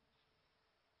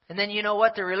 And then you know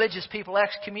what? The religious people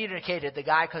excommunicated the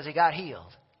guy because he got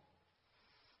healed.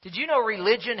 Did you know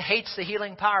religion hates the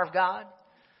healing power of God?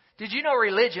 Did you know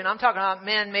religion, I'm talking about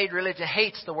man-made religion,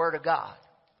 hates the Word of God?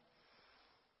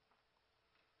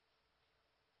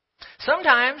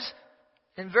 Sometimes,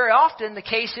 and very often, the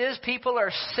case is people are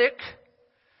sick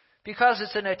because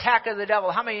it's an attack of the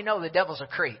devil. How many of you know the devil's a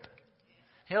creep?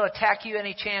 He'll attack you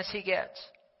any chance he gets.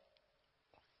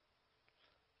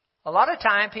 A lot of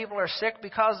time people are sick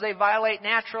because they violate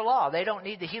natural law. They don't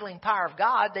need the healing power of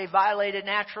God. They violated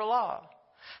natural law.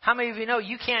 How many of you know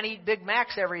you can't eat Big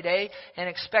Macs every day and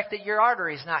expect that your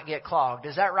arteries not get clogged?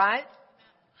 Is that right?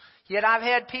 Yet I've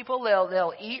had people,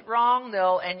 they'll eat wrong,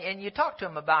 and you talk to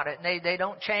them about it, and they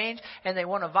don't change, and they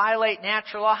want to violate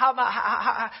natural law.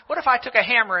 What if I took a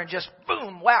hammer and just,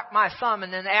 boom, whacked my thumb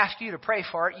and then asked you to pray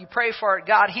for it? You pray for it,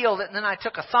 God healed it, and then I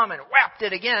took a thumb and whacked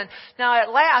it again. Now,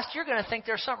 at last, you're going to think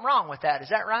there's something wrong with that. Is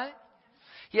that right?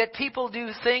 Yet people do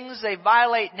things, they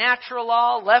violate natural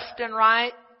law left and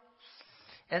right.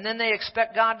 And then they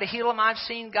expect God to heal them. I've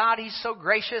seen God, He's so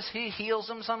gracious, He heals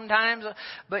them sometimes.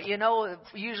 But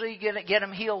usually you get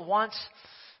them healed once,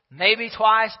 maybe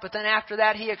twice. But then after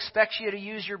that, He expects you to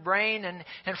use your brain and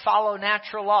follow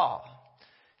natural law.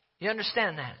 You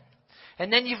understand that?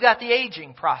 And then you've got the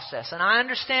aging process. And I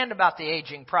understand about the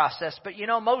aging process. But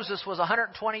Moses was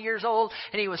 120 years old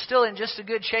and he was still in just as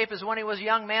good shape as when he was a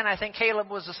young man. I think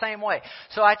Caleb was the same way.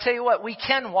 So I tell you what, we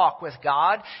can walk with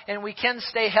God and we can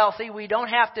stay healthy. We don't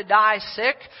have to die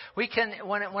sick. We can,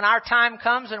 when our time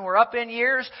comes and we're up in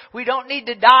years, we don't need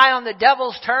to die on the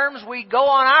devil's terms. We go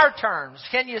on our terms.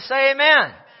 Can you say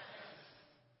amen?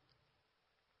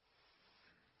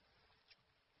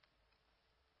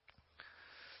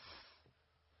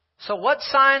 So what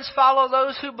signs follow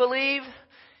those who believe?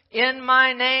 In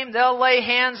my name, they'll lay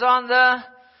hands on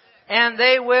and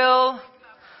they will.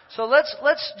 So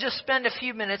let's just spend a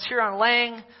few minutes here on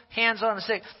laying hands on the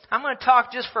sick. I'm going to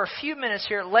talk just for a few minutes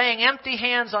here, laying empty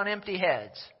hands on empty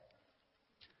heads.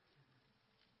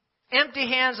 Empty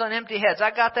hands on empty heads.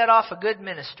 I got that off a good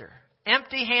minister.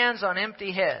 Empty hands on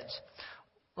empty heads.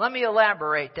 Let me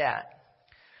elaborate that.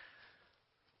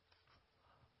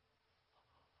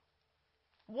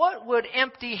 What would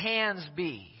empty hands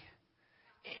be?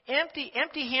 Empty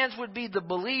hands would be the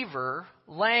believer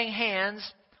laying hands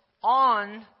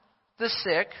on the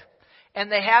sick, and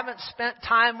they haven't spent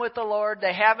time with the Lord.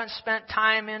 They haven't spent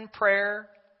time in prayer.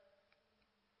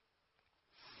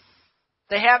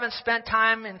 They haven't spent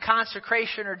time in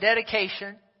consecration or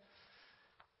dedication.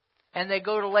 And they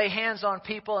go to lay hands on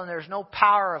people, and there's no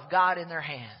power of God in their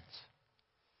hands.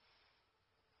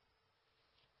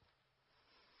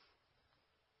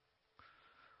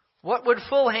 What would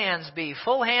full hands be?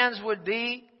 Full hands would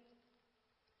be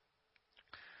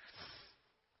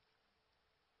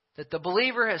that the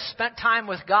believer has spent time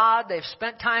with God. They've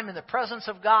spent time in the presence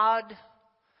of God.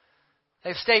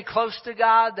 They've stayed close to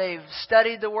God. They've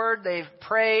studied the Word. They've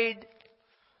prayed,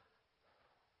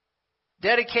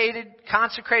 dedicated,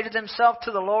 consecrated themselves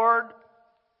to the Lord.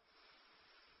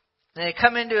 And they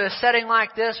come into a setting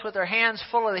like this with their hands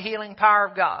full of the healing power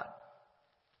of God.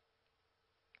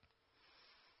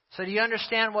 So do you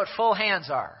understand what full hands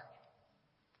are?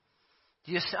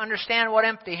 Do you understand what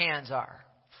empty hands are?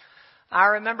 I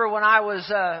remember when I was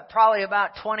probably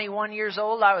about 21 years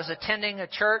old, I was attending a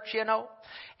church, and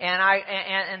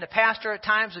the pastor at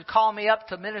times would call me up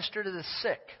to minister to the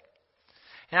sick.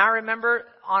 And I remember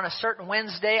on a certain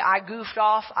Wednesday, I goofed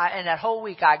off. And that whole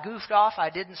week, I goofed off. I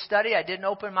didn't study. I didn't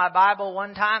open my Bible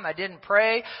one time. I didn't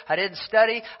pray. I didn't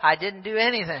study. I didn't do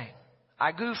anything.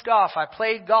 I goofed off. I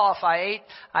played golf. I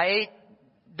ate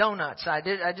donuts.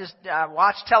 I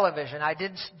watched television. I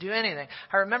didn't do anything.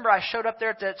 I remember I showed up there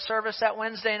at that service that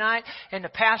Wednesday night, and the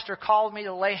pastor called me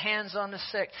to lay hands on the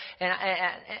sick, and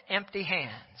empty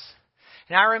hands.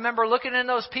 And I remember looking in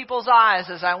those people's eyes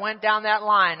as I went down that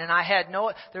line, and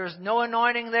there was no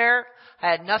anointing there.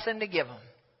 I had nothing to give them.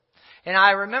 And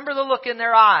I remember the look in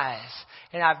their eyes.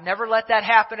 And I've never let that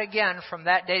happen again from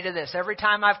that day to this. Every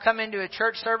time I've come into a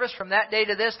church service from that day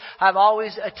to this, I've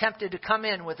always attempted to come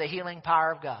in with the healing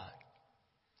power of God.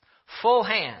 Full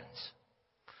hands.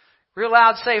 Real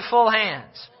loud say full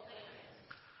hands.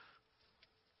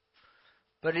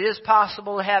 But it is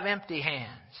possible to have empty hands.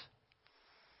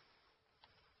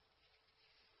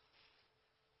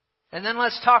 And then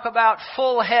let's talk about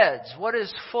full heads. What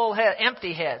is full head?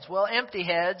 Empty heads. Well, empty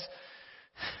heads,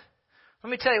 let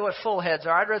me tell you what full heads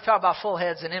are. I'd rather talk about full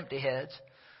heads than empty heads.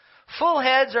 Full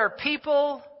heads are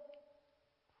people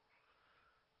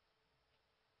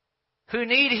who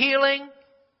need healing,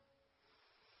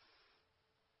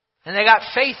 and they got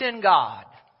faith in God.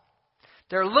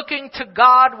 They're looking to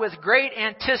God with great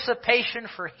anticipation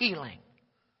for healing.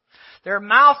 Their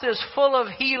mouth is full of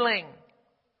healing.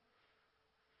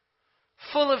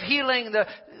 Full of healing.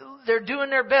 They're doing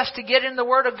their best to get in the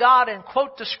Word of God and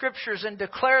quote the Scriptures and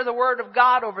declare the Word of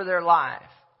God over their life.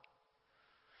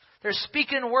 They're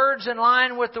speaking words in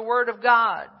line with the Word of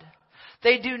God.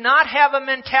 They do not have a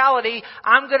mentality,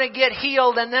 I'm going to get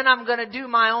healed and then I'm going to do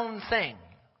my own thing.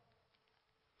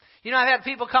 You know, I've had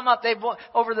people come up,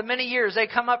 over the many years, they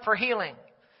come up for healing.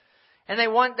 And they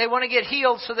want to get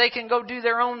healed so they can go do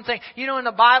their own thing. You know, in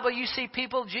the Bible, you see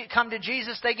people come to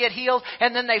Jesus, they get healed,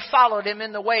 and then they followed Him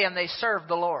in the way and they served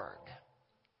the Lord.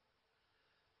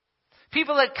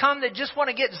 People that come that just want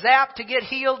to get zapped to get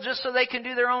healed just so they can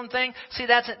do their own thing. See,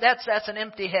 that's an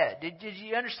empty head. Did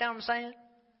you understand what I'm saying?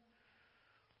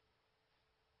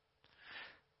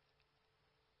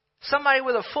 Somebody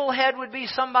with a full head would be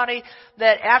somebody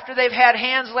that after they've had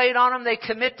hands laid on them, they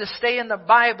commit to stay in the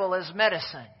Bible as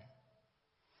medicine.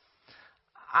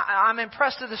 I'm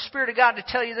impressed with the Spirit of God to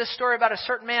tell you this story about a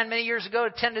certain man many years ago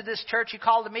who attended this church. He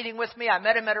called a meeting with me. I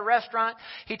met him at a restaurant.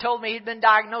 He told me he'd been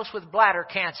diagnosed with bladder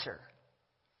cancer.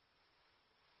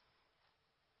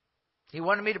 He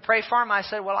wanted me to pray for him. I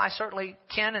said, well, I certainly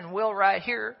can and will right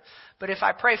here. But if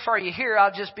I pray for you here,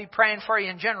 I'll just be praying for you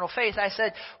in general faith. I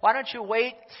said, why don't you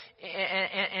wait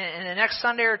and the next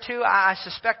Sunday or two, I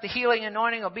suspect the healing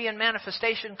anointing will be in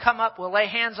manifestation. Come up, we'll lay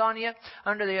hands on you.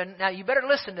 Now you better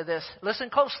listen to this. Listen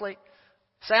closely.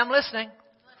 Say, I'm listening.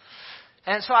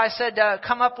 And so I said,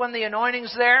 come up when the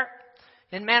anointing's there.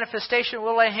 In manifestation,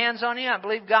 we'll lay hands on you. I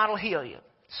believe God will heal you.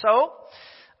 So,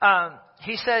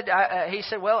 he said,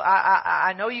 well,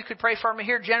 I know you could pray for me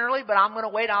here generally, but I'm going to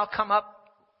wait. I'll come up.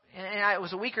 And it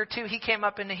was a week or two, he came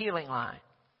up in the healing line.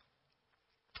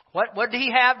 What did he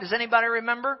have? Does anybody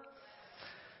remember?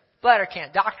 Bladder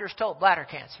cancer. Doctors told bladder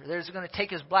cancer. They're going to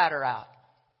take his bladder out.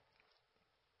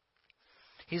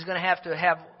 He's going to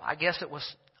have, I guess it was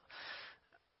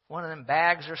one of them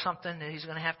bags or something that he's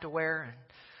going to have to wear.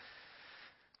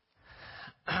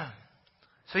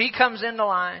 So he comes in the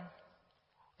line,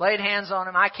 laid hands on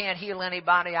him. I can't heal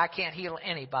anybody. I can't heal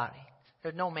anybody.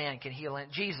 No man can heal him.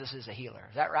 Jesus is a healer.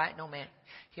 Is that right? No man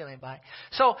can heal anybody.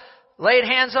 So, laid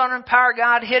hands on him. Power of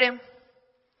God hit him.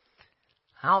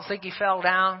 I don't think he fell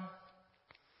down.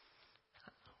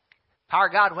 Power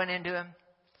of God went into him.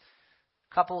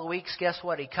 A couple of weeks, guess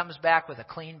what? He comes back with a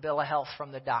clean bill of health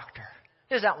from the doctor.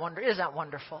 Isn't that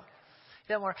wonderful?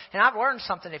 And I've learned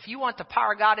something. If you want the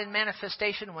power of God in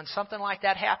manifestation, when something like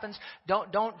that happens, don't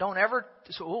ever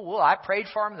say, oh, well, I prayed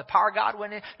for him, the power of God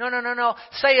went in. No.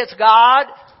 Say it's God.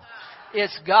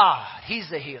 It's God. He's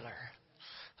the healer.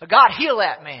 So God, heal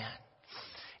that man.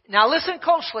 Now listen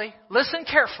closely. Listen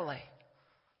carefully.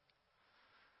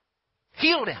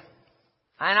 Healed him.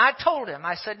 And I told him,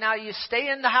 I said, now you stay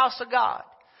in the house of God.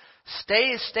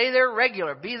 Stay there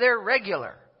regular. Be there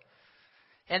regular.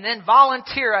 And then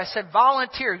volunteer. I said,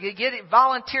 volunteer. You get it.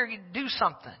 Volunteer. You do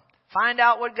something. Find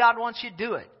out what God wants you to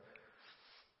do it.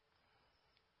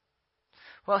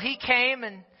 Well, he came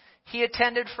and he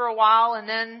attended for a while, and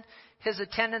then his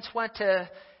attendance went to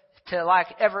like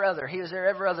every other. He was there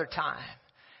every other time.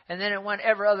 And then it went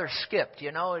every other skipped,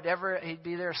 you know. He'd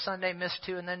be there Sunday, miss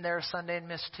two, and then there Sunday and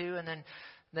miss two, and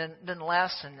then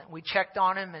less. And we checked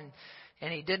on him,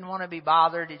 and he didn't want to be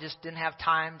bothered. He just didn't have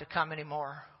time to come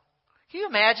anymore. Can you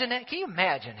imagine it? Can you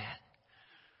imagine it?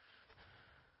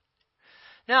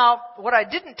 Now, what I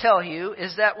didn't tell you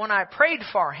is that when I prayed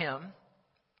for him,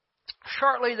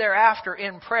 shortly thereafter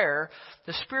in prayer,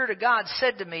 the Spirit of God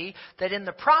said to me that in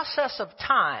the process of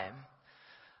time,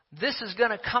 this is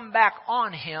going to come back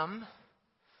on him.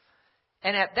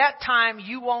 And at that time,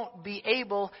 you won't be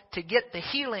able to get the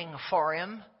healing for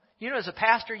him. You know, as a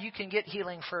pastor, you can get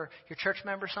healing for your church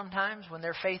members sometimes when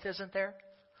their faith isn't there.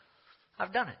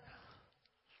 I've done it.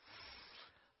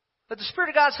 But the Spirit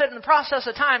of God said in the process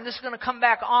of time, this is going to come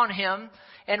back on him.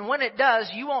 And when it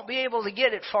does, you won't be able to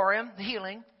get it for him, the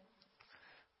healing.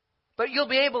 But you'll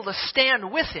be able to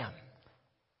stand with him.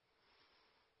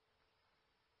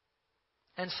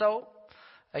 And so,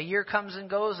 a year comes and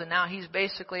goes, and now he's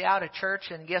basically out of church.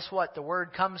 And guess what? The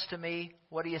word comes to me.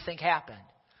 What do you think happened?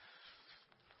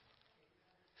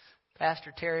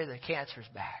 Pastor Terry, the cancer's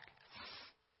back.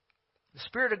 The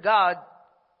Spirit of God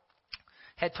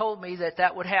had told me that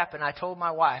that would happen. I told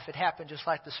my wife. It happened just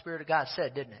like the Spirit of God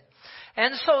said, didn't it?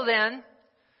 And so then,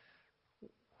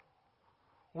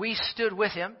 we stood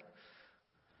with him.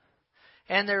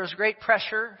 And there was great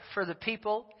pressure for the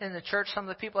people in the church. Some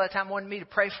of the people at that time wanted me to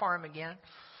pray for him again.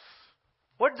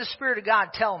 What did the Spirit of God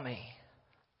tell me?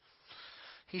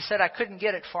 He said I couldn't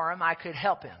get it for him. I could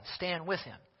help him, stand with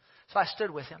him. So I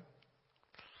stood with him.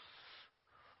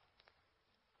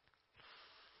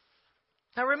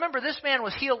 Now remember, this man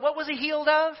was healed. What was he healed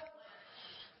of?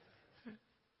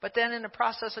 But then in the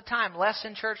process of time, less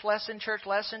in church, less in church,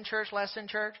 less in church, less in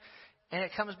church. And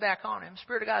it comes back on him.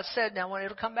 Spirit of God said, now when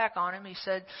it'll come back on him, he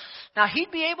said, now he'd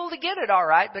be able to get it all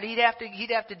right, but he'd have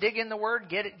to dig in the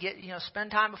Word, spend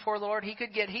time before the Lord. He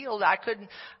could get healed. I couldn't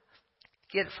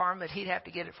get it for him, but he'd have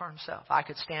to get it for himself. I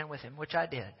could stand with him, which I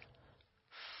did.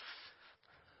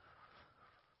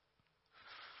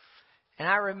 And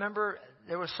I remember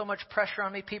there was so much pressure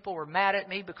on me. People were mad at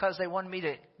me because they wanted me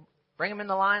to bring him in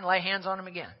the line, lay hands on him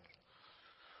again.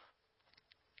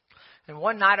 And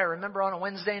one night, I remember on a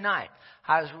Wednesday night,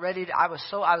 I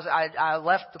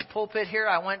left the pulpit here.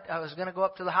 I was going to go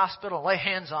up to the hospital and lay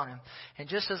hands on him. And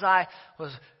just as I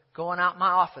was going out my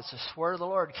office, a word of the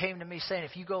Lord came to me saying,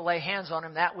 if you go lay hands on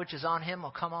him, that which is on him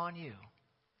will come on you.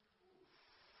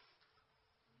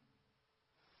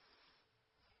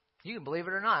 You can believe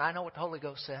it or not. I know what the Holy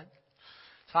Ghost said.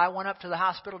 So I went up to the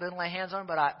hospital, didn't lay hands on him,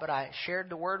 but I shared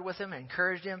the word with him,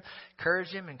 encouraged him.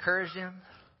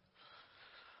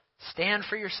 Stand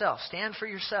for yourself. Stand for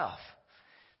yourself.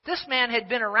 This man had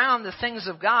been around the things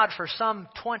of God for some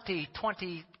 20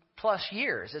 plus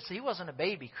years. He wasn't a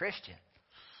baby Christian.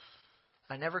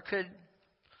 I never could.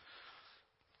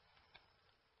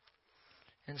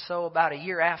 And so about a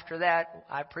year after that,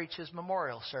 I preached his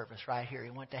memorial service right here. He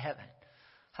went to heaven.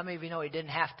 How many of you know he didn't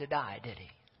have to die, did he?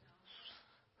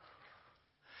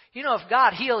 You know, if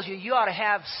God heals you, you ought to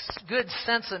have good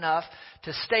sense enough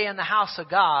to stay in the house of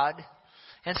God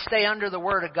and stay under the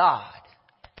Word of God.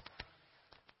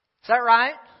 Is that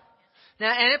right?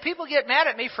 Now, and if people get mad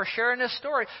at me for sharing this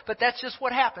story, but that's just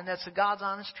what happened. That's the God's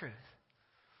honest truth.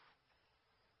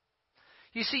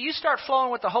 You see, you start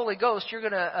flowing with the Holy Ghost, you're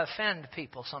going to offend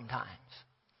people sometimes.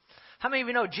 How many of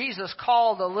you know Jesus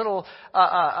called a little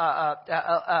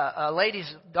a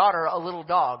lady's daughter a little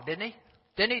dog? Didn't he?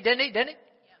 Didn't he?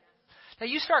 Now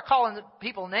you start calling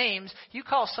people names. You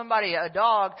call somebody a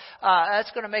dog, that's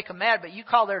going to make them mad. But you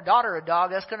call their daughter a dog,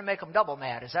 that's going to make them double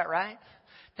mad. Is that right?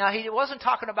 Now he wasn't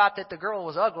talking about that the girl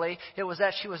was ugly. It was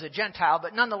that she was a Gentile.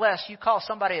 But nonetheless, you call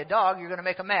somebody a dog, you're going to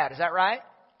make them mad. Is that right?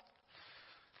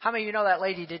 How many of you know that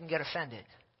lady didn't get offended?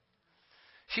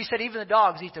 She said even the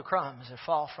dogs eat the crumbs that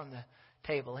fall from the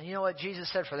table. And you know what Jesus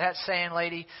said for that saying,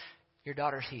 lady? Your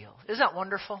daughter's healed. Isn't that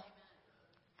wonderful?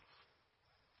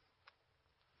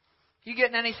 You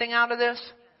getting anything out of this?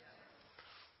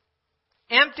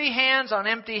 Empty hands on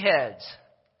empty heads.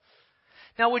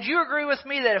 Now, would you agree with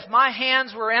me that if my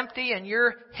hands were empty and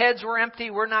your heads were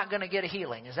empty, we're not going to get a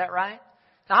healing? Is that right?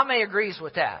 Now, how many agrees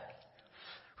with that?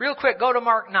 Real quick, go to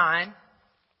Mark 9.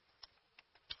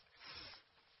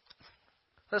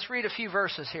 Let's read a few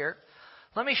verses here.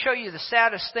 Let me show you the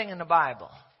saddest thing in the Bible.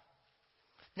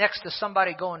 Next to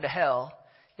somebody going to hell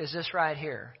is this right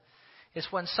here. It's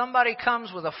when somebody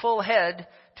comes with a full head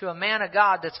to a man of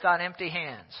God that's got empty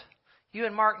hands. You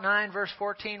in Mark 9 verse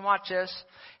 14, watch this.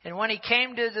 And when he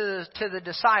came to the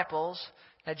disciples,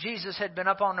 that Jesus had been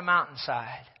up on the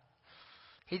mountainside.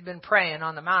 He'd been praying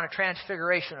on the Mount of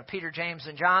Transfiguration of Peter, James,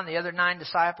 and John. The other 9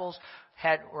 disciples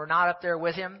were not up there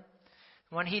with him.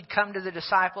 When he'd come to the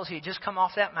disciples, he had just come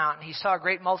off that mountain. He saw a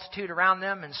great multitude around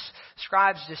them and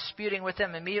scribes disputing with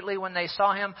them. Immediately when they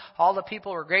saw him, all the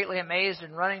people were greatly amazed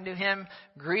and running to him,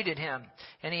 greeted him.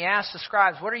 And he asked the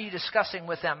scribes, what are you discussing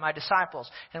with them, my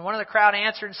disciples? And one of the crowd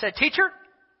answered and said, Teacher,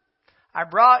 I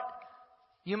brought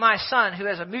you my son who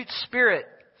has a mute spirit.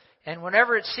 And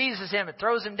whenever it seizes him, it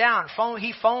throws him down.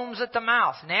 He foams at the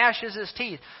mouth, gnashes his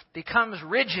teeth, becomes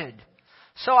rigid.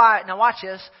 Now watch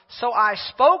this. So I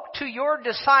spoke to your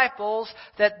disciples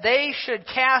that they should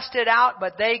cast it out,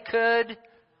 but the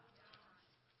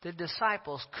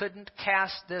disciples couldn't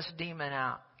cast this demon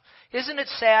out. Isn't it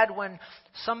sad when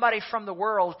somebody from the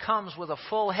world comes with a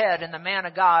full head and the man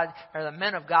of God or the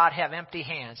men of God have empty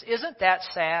hands? Isn't that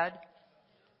sad?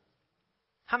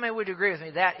 How many would agree with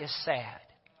me? That is sad.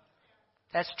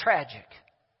 That's tragic.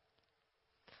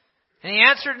 And he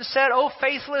answered and said, O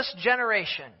faithless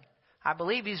generation. I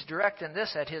believe he's directing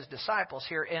this at his disciples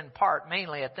here in part,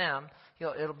 mainly at them.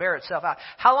 It'll bear itself out.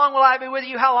 How long will I be with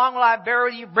you? How long will I bear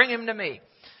with you? Bring him to me.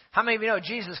 How many of you know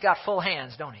Jesus got full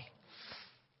hands, don't he?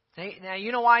 Now,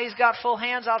 you know why he's got full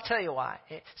hands? I'll tell you why.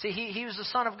 See, he was the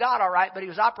Son of God, all right, but he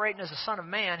was operating as a Son of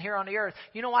Man here on the earth.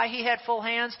 You know why he had full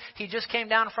hands? He just came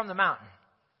down from the mountain.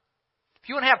 If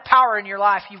you want to have power in your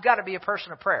life, you've got to be a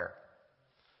person of prayer.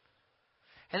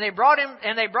 And they brought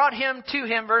him to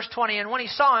him, verse 20. And when he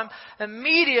saw him,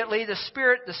 immediately the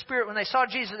spirit, when they saw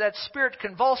Jesus, that spirit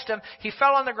convulsed him. He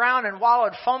fell on the ground and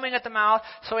wallowed, foaming at the mouth.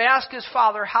 So he asked his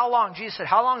father, how long? Jesus said,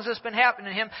 how long has this been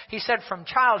happening to him? He said, from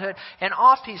childhood. And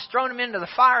oft he's thrown him into the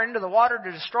fire, into the water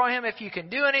to destroy him. If you can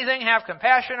do anything, have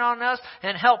compassion on us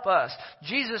and help us.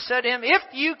 Jesus said to him, if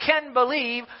you can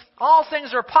believe, all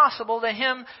things are possible to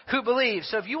him who believes.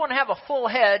 So if you want to have a full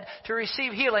head to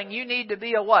receive healing, you need to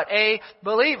be a what? A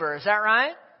believer. Is that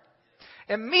right?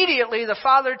 Immediately the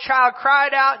father child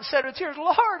cried out and said with tears,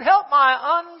 Lord, help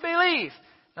my unbelief.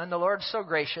 And the Lord's so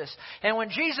gracious. And when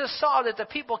Jesus saw that the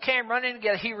people came running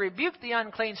together, he rebuked the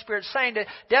unclean spirit, saying to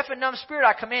deaf and dumb spirit,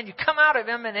 I command you, come out of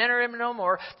him and enter him no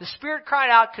more. The spirit cried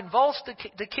out, convulsed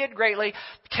the kid greatly,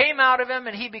 came out of him,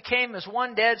 and he became as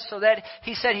one dead, so that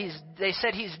they said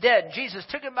he's dead. And Jesus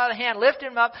took him by the hand, lifted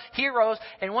him up, he arose,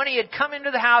 and when he had come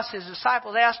into the house, his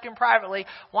disciples asked him privately,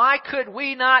 why could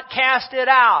we not cast it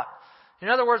out? In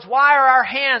other words, why are our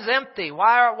hands empty?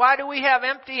 Why do we have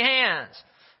empty hands?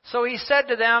 So he said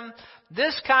to them,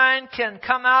 this kind can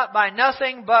come out by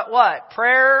nothing but what?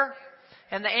 Prayer.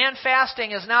 And the and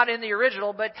fasting is not in the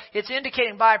original, but it's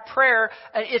indicating by prayer.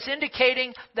 It's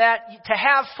indicating that to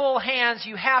have full hands,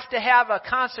 you have to have a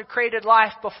consecrated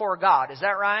life before God. Is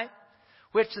that right?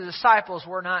 Which the disciples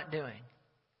were not doing.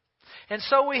 And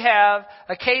so we have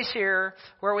a case here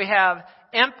where we have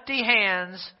empty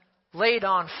hands laid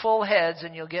on full heads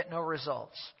and you'll get no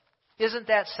results. Isn't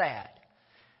that sad?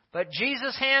 But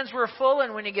Jesus' hands were full,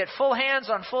 and when you get full hands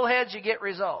on full heads, you get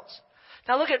results.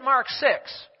 Now look at Mark 6.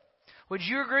 Would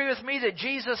you agree with me that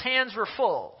Jesus' hands were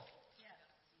full?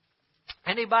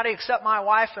 Anybody except my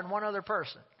wife and one other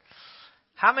person?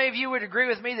 How many of you would agree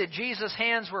with me that Jesus'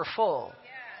 hands were full?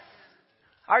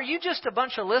 Are you just a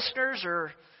bunch of listeners,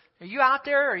 or are you out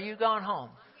there, or are you gone home?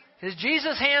 Is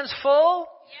Jesus' hands full?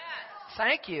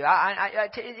 Thank you.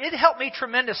 It'd help me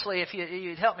tremendously if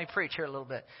you'd help me preach here a little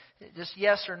bit. Just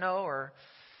yes or no, or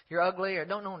you're ugly, or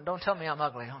don't tell me I'm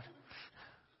ugly.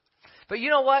 But you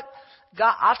know what?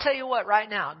 God, I'll tell you what right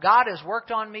now. God has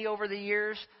worked on me over the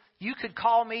years. You could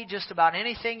call me just about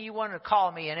anything you wanted to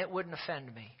call me, and it wouldn't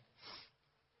offend me.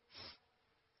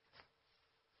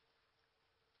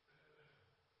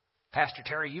 Pastor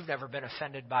Terry, you've never been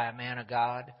offended by a man of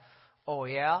God. Oh,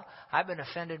 yeah? I've been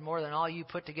offended more than all you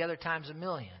put together times a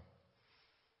million.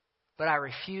 But I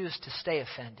refuse to stay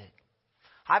offended.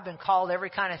 I've been called every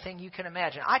kind of thing you can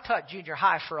imagine. I taught junior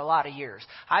high for a lot of years.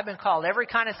 I've been called every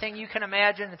kind of thing you can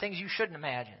imagine and things you shouldn't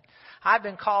imagine. I've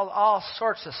been called all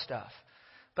sorts of stuff.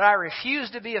 But I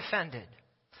refuse to be offended.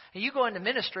 And you go into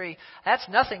ministry, that's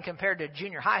nothing compared to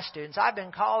junior high students. I've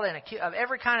been called of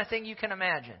every kind of thing you can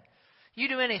imagine. You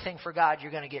do anything for God,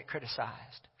 you're going to get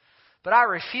criticized. But I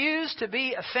refuse to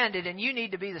be offended, and you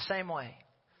need to be the same way.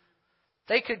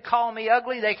 They could call me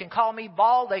ugly. They can call me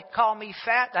bald. They can call me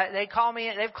fat. They've called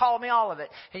me all of it.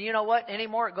 And you know what?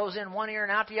 Anymore, it goes in one ear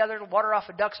and out the other. Water off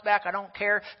a duck's back. I don't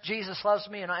care. Jesus loves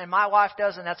me, and my wife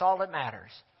does, and that's all that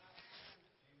matters.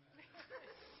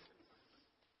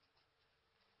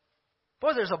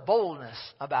 Boy, there's a boldness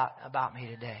about me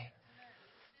today.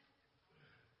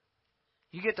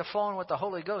 You get the phone with the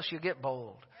Holy Ghost, you get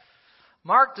bold.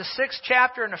 Mark the 6th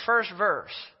chapter and the 1st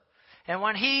verse. And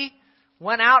when he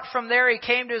went out from there, he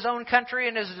came to his own country,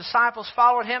 and his disciples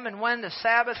followed him. And when the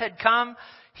Sabbath had come,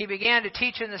 he began to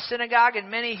teach in the synagogue,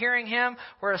 and many hearing him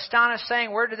were astonished,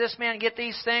 saying, where did this man get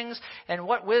these things? And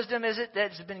what wisdom is it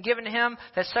that's been given to him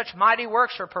that such mighty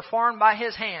works are performed by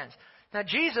his hands? Now,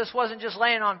 Jesus wasn't just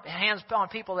laying hands on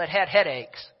people that had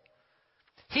headaches.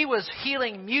 He was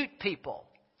healing mute people.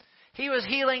 He was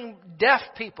healing deaf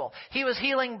people. He was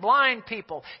healing blind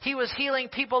people. He was healing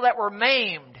people that were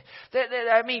maimed.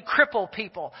 Crippled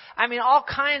people. All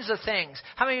kinds of things.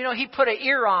 How many of you know he put an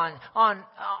ear on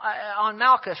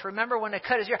Malchus? Remember when they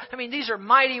cut his ear? These are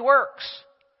mighty works.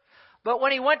 But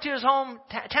when he went to his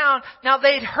hometown, now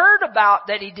they'd heard about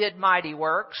that he did mighty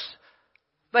works,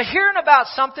 But hearing about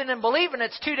something and believing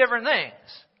it's two different things.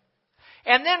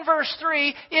 And then verse 3,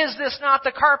 is this not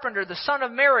the carpenter, the son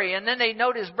of Mary? And then they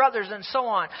note his brothers and so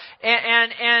on.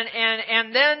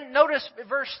 And then notice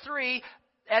verse 3,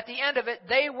 at the end of it,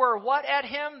 they were what at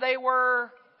him? They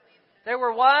were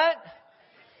what?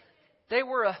 They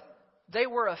were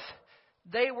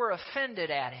offended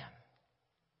at him.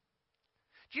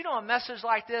 Do you know a message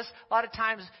like this a lot of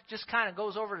times just kind of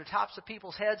goes over the tops of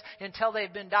people's heads until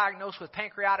they've been diagnosed with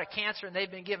pancreatic cancer and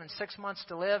they've been given 6 months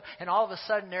to live, and all of a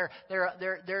sudden they're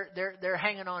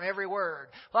hanging on every word.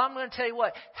 Well, I'm going to tell you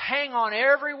what, hang on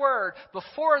every word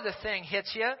before the thing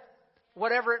hits you,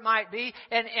 whatever it might be,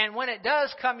 and when it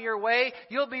does come your way,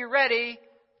 you'll be ready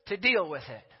to deal with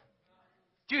it.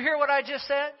 Do you hear what I just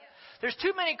said? There's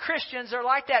too many Christians that are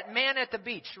like that man at the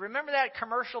beach. Remember that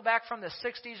commercial back from the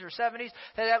 60s or 70s?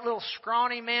 That little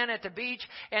scrawny man at the beach,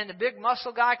 and the big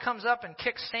muscle guy comes up and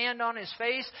kicks sand on his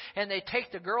face, and they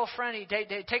take the girlfriend,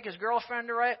 they take his girlfriend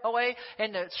away,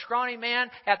 and the scrawny man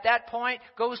at that point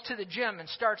goes to the gym and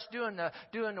starts doing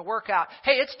the workout.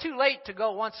 Hey, it's too late to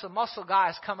go once the muscle guy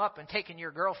has come up and taken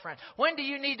your girlfriend. When do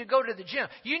you need to go to the gym?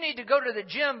 You need to go to the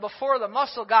gym before the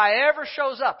muscle guy ever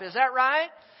shows up. Is that right?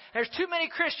 There's too many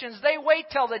Christians, they wait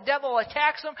till the devil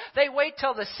attacks them, they wait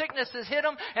till the sicknesses hit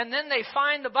them, and then they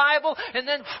find the Bible, and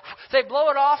then they blow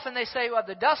it off, and they say, well,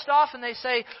 the dust off, and they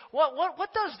say,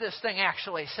 what does this thing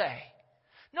actually say?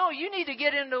 No, you need to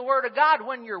get into the Word of God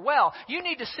when you're well. You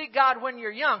need to seek God when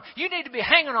you're young. You need to be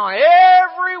hanging on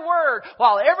every word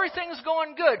while everything's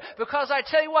going good. Because I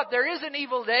tell you what, there is an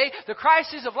evil day. The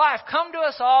crises of life come to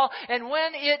us all. And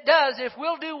when it does, if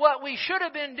we'll do what we should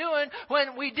have been doing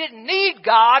when we didn't need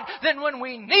God, then when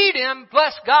we need Him,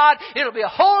 bless God, it'll be a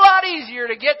whole lot easier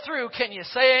to get through. Can you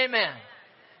say amen?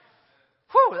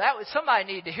 Whew, somebody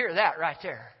needed to hear that right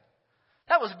there.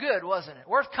 That was good, wasn't it?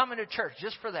 Worth coming to church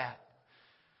just for that.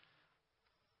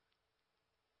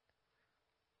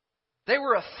 They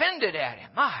were offended at him.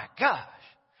 My gosh.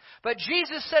 But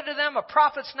Jesus said to them, a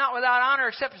prophet's not without honor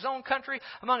except his own country,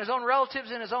 among his own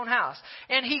relatives, in his own house.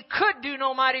 And he could do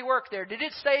no mighty work there. Did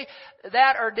it say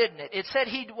that or didn't it? It said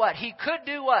he what? He could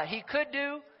do what? He could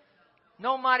do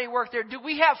no mighty work there. Do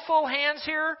we have full hands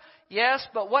here? Yes,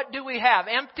 but what do we have?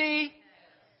 Empty?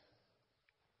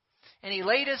 And he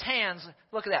laid his hands,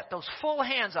 look at that, those full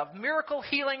hands of miracle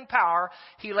healing power.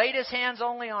 He laid his hands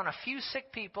only on a few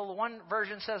sick people. One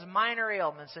version says minor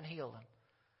ailments, and healed them.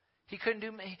 He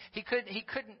couldn't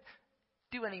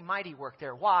do any mighty work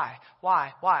there. Why?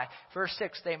 Verse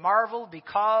 6, he marveled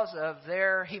because of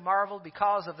their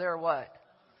what?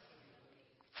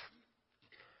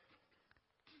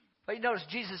 But you notice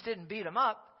Jesus didn't beat them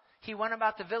up. He went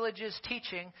about the villages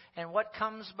teaching, and what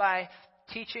comes by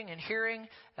teaching and hearing?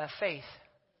 Faith.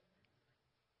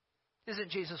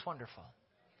 Isn't Jesus wonderful?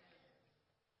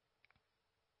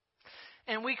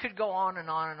 And we could go on and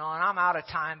on and on. I'm out of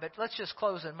time, but let's just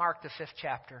close in Mark the 5th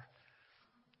chapter.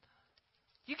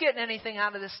 You getting anything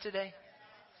out of this today?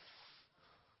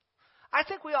 I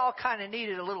think we all kind of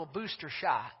needed a little booster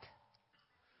shot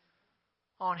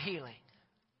on healing.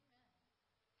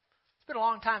 It's been a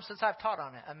long time since I've taught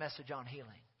on a message on healing.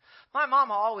 My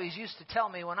mama always used to tell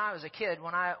me when I was a kid,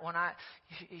 when I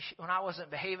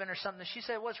wasn't behaving or something, she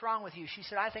said, "What's wrong with you?" She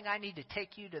said, "I think I need to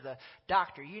take you to the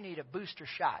doctor. You need a booster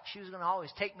shot." She was going to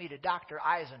always take me to Dr.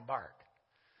 Eisenbart.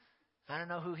 I don't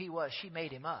know who he was. She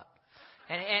made him up.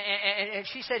 And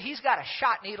she said, "He's got a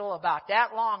shot needle about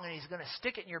that long, and he's going to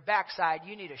stick it in your backside.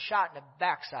 You need a shot in the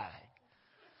backside."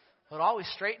 Well, it always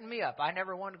straightened me up. I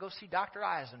never wanted to go see Dr.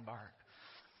 Eisenbart.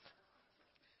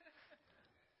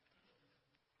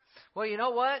 Well, you know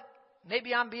what?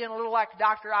 Maybe I'm being a little like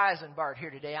Dr. Eisenbart here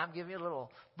today. I'm giving you a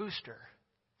little booster.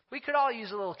 We could all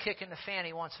use a little kick in the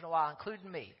fanny once in a while,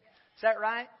 including me. Is that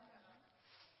right?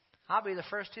 I'll be the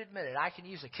first to admit it. I can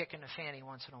use a kick in the fanny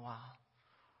once in a while.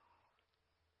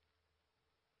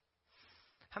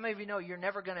 How many of you know you're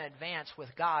never going to advance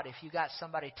with God if you got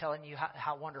somebody telling you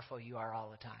how wonderful you are all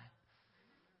the time?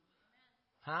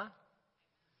 Huh?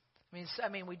 I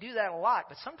mean, we do that a lot,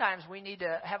 but sometimes we need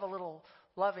to have a little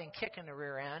loving kick in the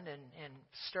rear end and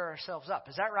stir ourselves up.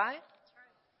 Is that right?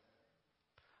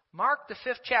 Mark the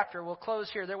 5th chapter. We'll close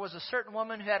here. There was a certain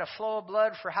woman who had a flow of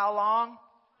blood for how long?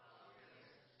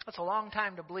 That's a long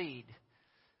time to bleed.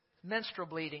 Menstrual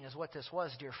bleeding is what this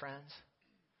was, dear friends.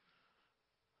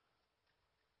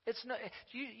 It's no,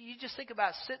 you just think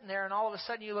about sitting there and all of a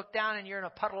sudden you look down and you're in a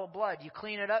puddle of blood. You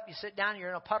clean it up, you sit down, you're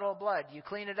in a puddle of blood. You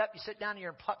clean it up, you sit down, you're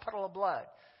in a puddle of blood.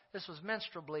 This was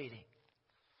menstrual bleeding.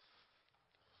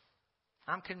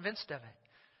 I'm convinced of it.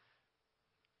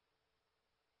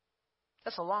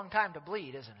 That's a long time to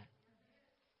bleed, isn't it?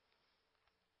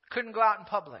 Couldn't go out in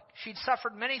public. She'd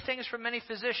suffered many things from many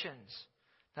physicians.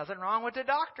 Nothing wrong with the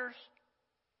doctors.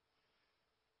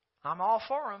 I'm all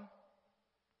for them.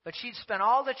 But she'd spent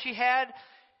all that she had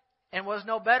and was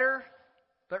no better,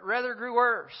 but rather grew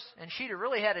worse. And she'd have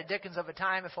really had a dickens of a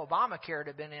time if Obamacare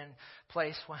had been in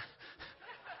place.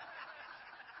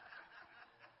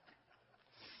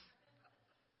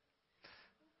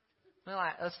 Well,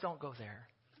 let's don't go there.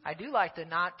 I do like the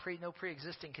no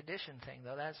pre-existing condition thing,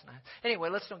 though. That's nice. Anyway,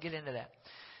 let's don't get into that.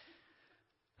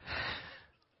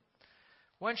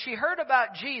 When she heard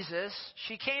about Jesus,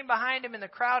 she came behind him in the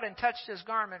crowd and touched his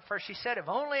garment. For she said, if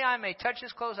only I may touch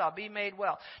his clothes, I'll be made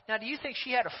well. Now, do you think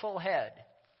she had a full head?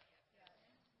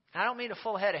 I don't mean a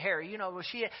full head of hair. You know,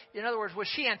 in other words, was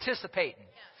she anticipating?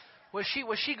 Was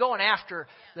she going after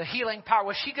the healing power?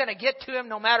 Was she going to get to him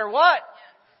no matter what?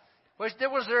 Was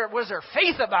there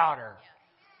faith about her?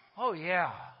 Oh,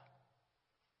 yeah.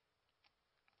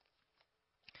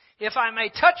 If I may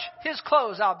touch his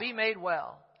clothes, I'll be made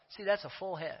well. See, that's a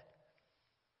full head.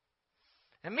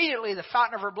 Immediately, the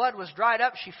fountain of her blood was dried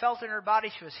up. She felt in her body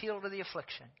she was healed of the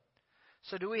affliction.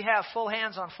 So do we have full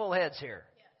hands on full heads here?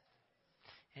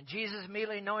 And Jesus,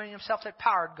 immediately knowing himself that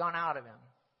power had gone out of him,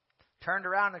 turned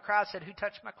around in the crowd and said, who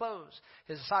touched my clothes?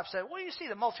 His disciples said, well, you see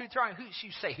the multitude thronging.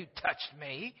 You say, who touched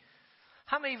me?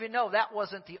 How many of you know that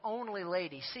wasn't the only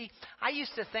lady? See, I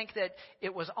used to think that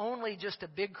it was only just a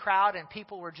big crowd and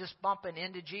people were just bumping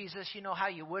into Jesus. You know how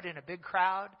you would in a big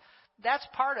crowd? That's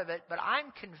part of it, but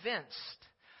I'm convinced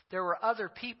there were other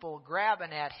people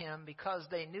grabbing at him because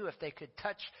they knew if they could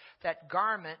touch that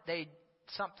garment,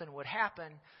 something would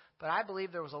happen. But I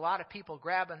believe there was a lot of people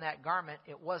grabbing that garment.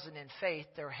 It wasn't in faith.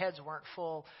 Their heads weren't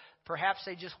full. Perhaps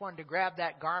they just wanted to grab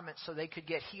that garment so they could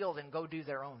get healed and go do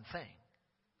their own thing.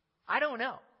 I don't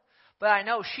know. But I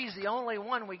know she's the only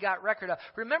one we got record of.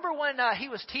 Remember when he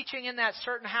was teaching in that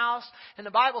certain house, and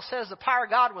the Bible says the power of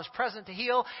God was present to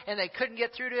heal, and they couldn't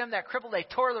get through to him, that cripple, they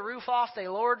tore the roof off, they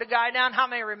lowered the guy down. How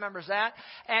many remembers that?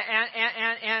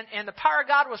 And the power of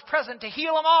God was present to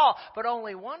heal them all, but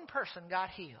only one person got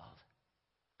healed.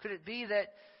 Could it be that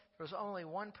there was only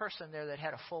one person there that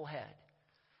had a full head?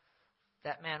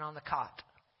 That man on the cot.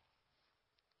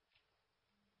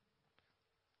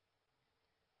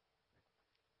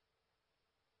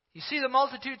 You see the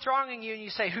multitude thronging you and you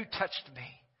say, who touched me?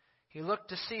 He looked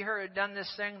to see her who had done this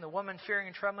thing. The woman, fearing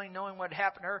and trembling, knowing what had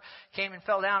happened to her, came and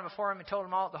fell down before him and told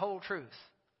him all the whole truth.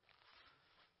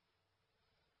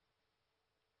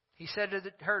 He said to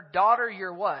her, daughter,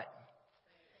 you're what?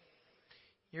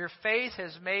 Your faith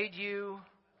has made you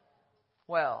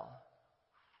well.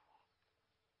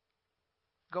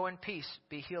 Go in peace,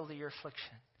 be healed of your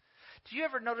affliction. Did you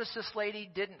ever notice this lady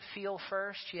didn't feel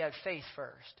first? She had faith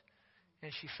first.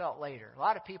 And she felt later. A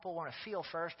lot of people want to feel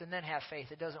first and then have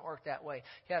faith. It doesn't work that way.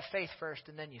 You have faith first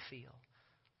and then you feel.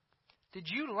 Did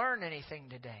you learn anything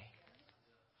today?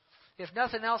 If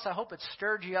nothing else, I hope it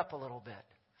stirred you up a little bit.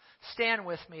 Stand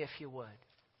with me if you would.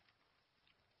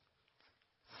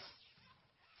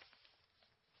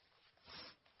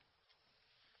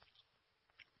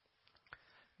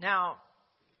 Now,